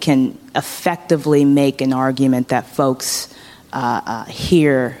we can effectively make an argument that folks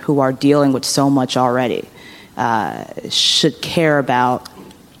here who are dealing with so much already should care about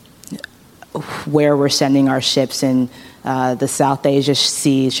where we're sending our ships in the South Asia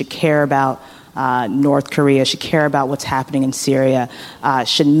Sea, should care about North Korea, should care about what's happening in Syria,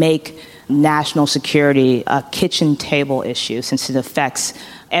 should make national security a kitchen table issue, since it affects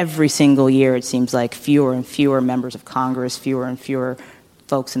every single year, it seems like, fewer and fewer members of Congress, fewer and fewer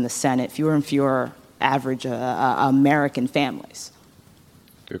folks in the Senate, fewer and fewer average American families.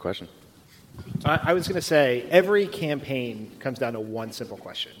 Good question. I was going to say, every campaign comes down to one simple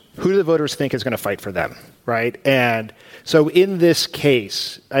question. Who do the voters think is going to fight for them, right? And so in this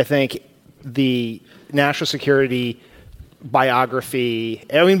case, I think the national security biography,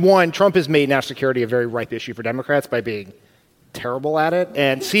 one, Trump has made national security a very ripe issue for Democrats by being terrible at it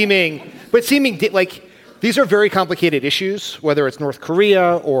and seeming like these are very complicated issues, whether it's North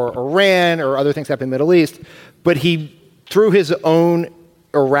Korea or Iran or other things that happen in the Middle East. But he, through his own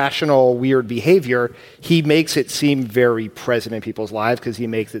irrational, weird behavior, he makes it seem very present in people's lives because he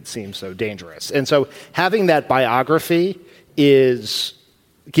makes it seem so dangerous. And so having that biography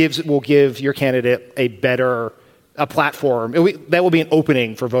will give your candidate a platform. That will be an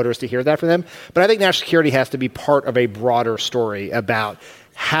opening for voters to hear that from them. But I think national security has to be part of a broader story about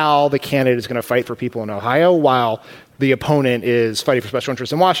how the candidate is going to fight for people in Ohio while the opponent is fighting for special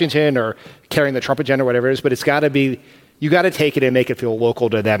interests in Washington or carrying the Trump agenda or whatever it is. But it's got to be, you got to take it and make it feel local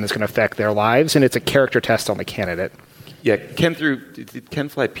to them. It's going to affect their lives. And it's a character test on the candidate. Yeah, did Ken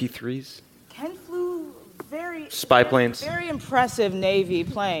fly P-3s? Ken flew spy planes? Very impressive Navy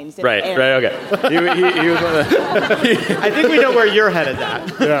planes. Right, okay. He was one of the... I think we know where you're headed at.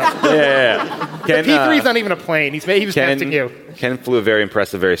 Yeah. Ken, the P-3 is not even a plane. He was testing you. Ken flew a very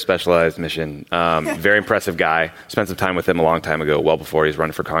impressive, very specialized mission. Very impressive guy. Spent some time with him a long time ago, well before he was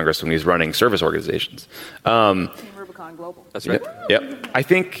running for Congress, when he was running service organizations. Team Rubicon Global. That's right. Yep. I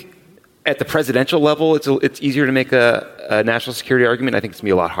think at the presidential level, it's easier to make a national security argument. I think it's going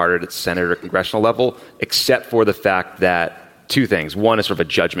to be a lot harder at the Senate or congressional level, except for the fact that two things. One is sort of a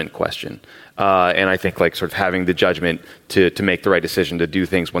judgment question. And I think like sort of having the judgment to make the right decision to do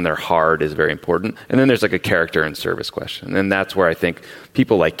things when they're hard is very important. And then there's like a character and service question. And that's where I think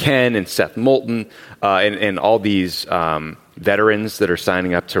people like Ken and Seth Moulton and all these veterans that are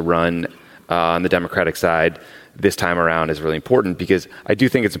signing up to run on the Democratic side this time around is really important, because I do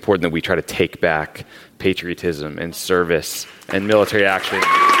think it's important that we try to take back patriotism and service and military action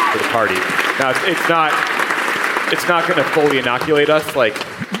for the party. Now, it's not going to fully inoculate us. Like,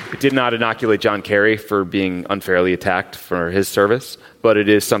 it did not inoculate John Kerry for being unfairly attacked for his service, but it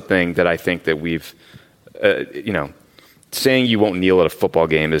is something that I think that we've, saying you won't kneel at a football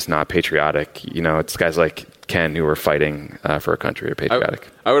game is not patriotic. It's guys like Ken who are fighting for a country are patriotic.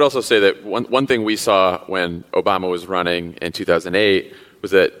 I would also say that one thing we saw when Obama was running in 2008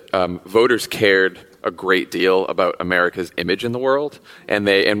 was that voters cared a great deal about America's image in the world. And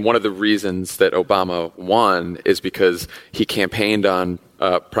one of the reasons that Obama won is because he campaigned on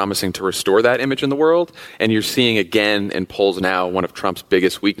promising to restore that image in the world. And you're seeing again in polls now, one of Trump's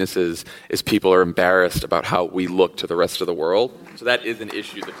biggest weaknesses is people are embarrassed about how we look to the rest of the world. So that is an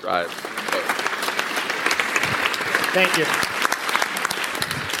issue that drives votes. Thank you.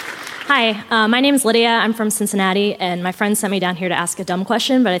 Hi, my name is Lydia. I'm from Cincinnati, and my friend sent me down here to ask a dumb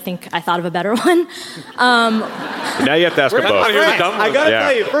question, but I think I thought of a better one. Now you have to ask them both. I got to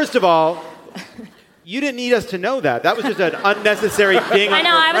tell you, first of all, you didn't need us to know that. That was just an unnecessary ding. I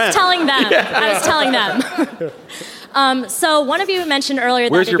know, I was telling them. Yeah. I was telling them. So one of you mentioned earlier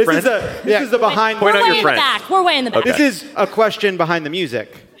that... Where's your friend? This is the behind... We're way in the back. We're way in the back. Okay. This is a question behind the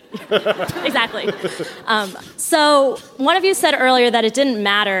music. Exactly. So one of you said earlier that it didn't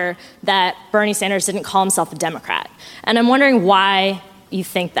matter that Bernie Sanders didn't call himself a Democrat. And I'm wondering why you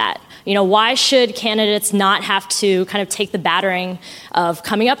think that. Why should candidates not have to kind of take the battering of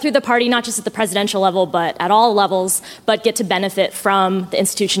coming up through the party, not just at the presidential level, but at all levels, but get to benefit from the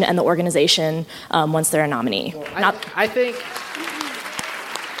institution and the organization once they're a nominee? I think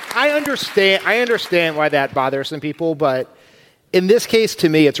I understand why that bothers some people, but in this case, to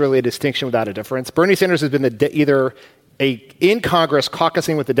me, it's really a distinction without a difference. Bernie Sanders has been either in Congress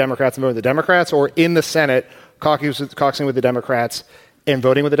caucusing with the Democrats and voting with the Democrats, or in the Senate caucusing with the Democrats and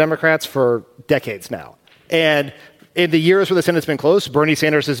voting with the Democrats for decades now. And in the years where the Senate's been close, Bernie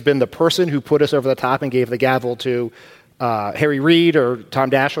Sanders has been the person who put us over the top and gave the gavel to Harry Reid or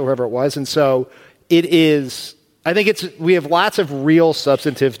Tom Daschle, or whoever it was. And so it is... I think we have lots of real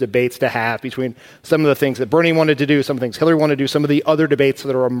substantive debates to have between some of the things that Bernie wanted to do, some things Hillary wanted to do, some of the other debates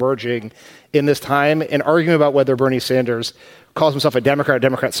that are emerging in this time, and arguing about whether Bernie Sanders calls himself a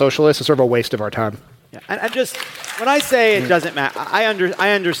Democrat socialist is sort of a waste of our time. Yeah. And just, when I say it doesn't matter, I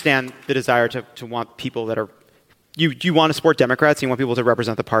understand the desire to want people that are, you want to support Democrats, you want people to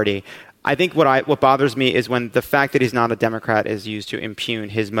represent the party. I think what bothers me is when the fact that he's not a Democrat is used to impugn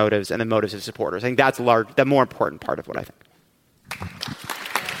his motives and the motives of supporters. I think that's the more important part of what I think.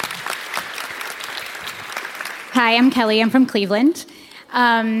 Hi, I'm Kelly. I'm from Cleveland.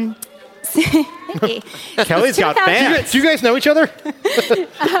 Kelly's got fans. Do you guys know each other?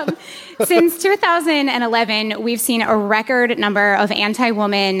 Since 2011, we've seen a record number of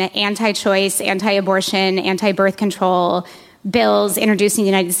anti-woman, anti-choice, anti-abortion, anti-birth control bills introduced in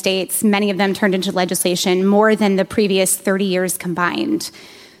the United States. Many of them turned into legislation, more than the previous 30 years combined.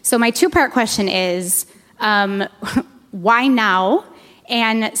 So my two-part question is, why now?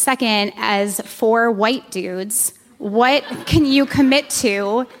 And second, as 4 white dudes, what can you commit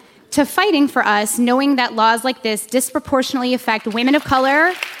to fighting for us, knowing that laws like this disproportionately affect women of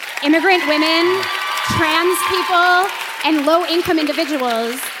color, immigrant women, trans people, and low-income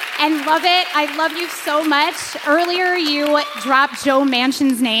individuals? And love it. I love you so much. Earlier, you dropped Joe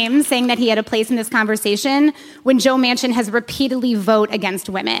Manchin's name, saying that he had a place in this conversation, when Joe Manchin has repeatedly voted against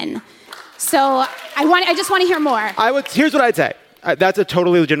women. So I just want to hear more. Here's what I'd say. That's a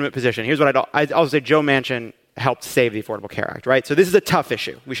totally legitimate position. Here's what I'd also say. Joe Manchin helped save the Affordable Care Act, right? So this is a tough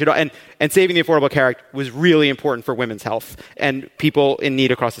issue. We should, and saving the Affordable Care Act was really important for women's health and people in need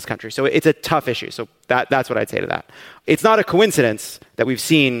across this country. So it's a tough issue. So that's what I'd say to that. It's not a coincidence that we've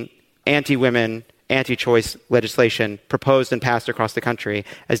seen anti-women, anti-choice legislation proposed and passed across the country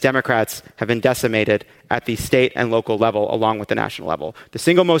as Democrats have been decimated at the state and local level along with the national level. The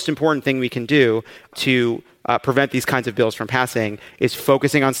single most important thing we can do to prevent these kinds of bills from passing is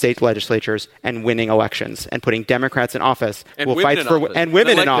focusing on state legislatures and winning elections and putting Democrats in office and who will fight for office. and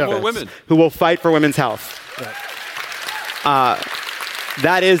women in office office who will fight for women's health. Right.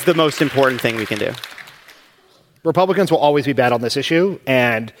 That is the most important thing we can do. Republicans will always be bad on this issue,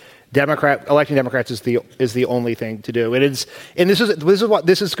 and electing Democrats is the only thing to do. This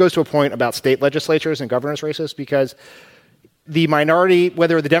goes to a point about state legislatures and governors races, because the minority,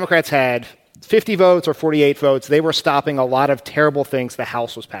 whether the Democrats had 50 votes or 48 votes, they were stopping a lot of terrible things the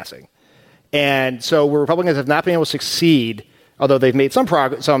House was passing. And so where Republicans have not been able to succeed, although they've made some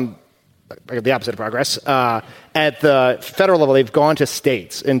progress, the opposite of progress, at the federal level, they've gone to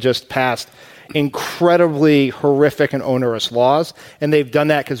states and just passed incredibly horrific and onerous laws. And they've done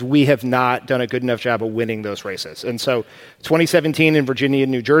that because we have not done a good enough job of winning those races. And so 2017 in Virginia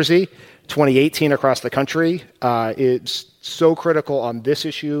and New Jersey, 2018 across the country, is so critical on this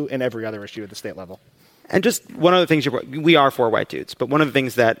issue and every other issue at the state level. And just one of the things, we are 4 white dudes, but one of the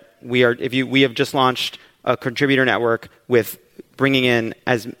things that we have just launched a contributor network with bringing in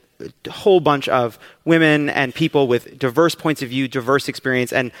as a whole bunch of women and people with diverse points of view, diverse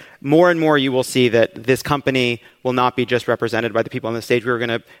experience, and more you will see that this company will not be just represented by the people on the stage. We're going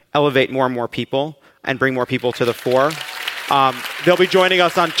to elevate more and more people and bring more people to the fore. They'll be joining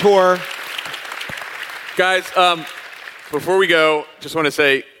us on tour. Guys, before we go, just want to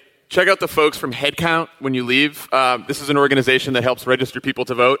say, check out the folks from Headcount when you leave. This is an organization that helps register people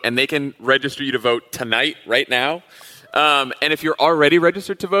to vote, and they can register you to vote tonight, right now. And if you're already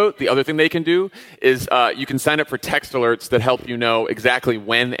registered to vote, the other thing they can do is you can sign up for text alerts that help you know exactly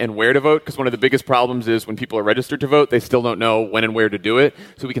when and where to vote, because one of the biggest problems is when people are registered to vote, they still don't know when and where to do it.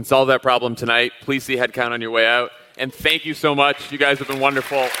 So we can solve that problem tonight. Please see Headcount on your way out. And thank you so much. You guys have been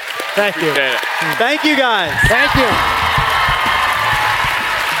wonderful. Thank you. Appreciate it. Thank you, guys. Thank you.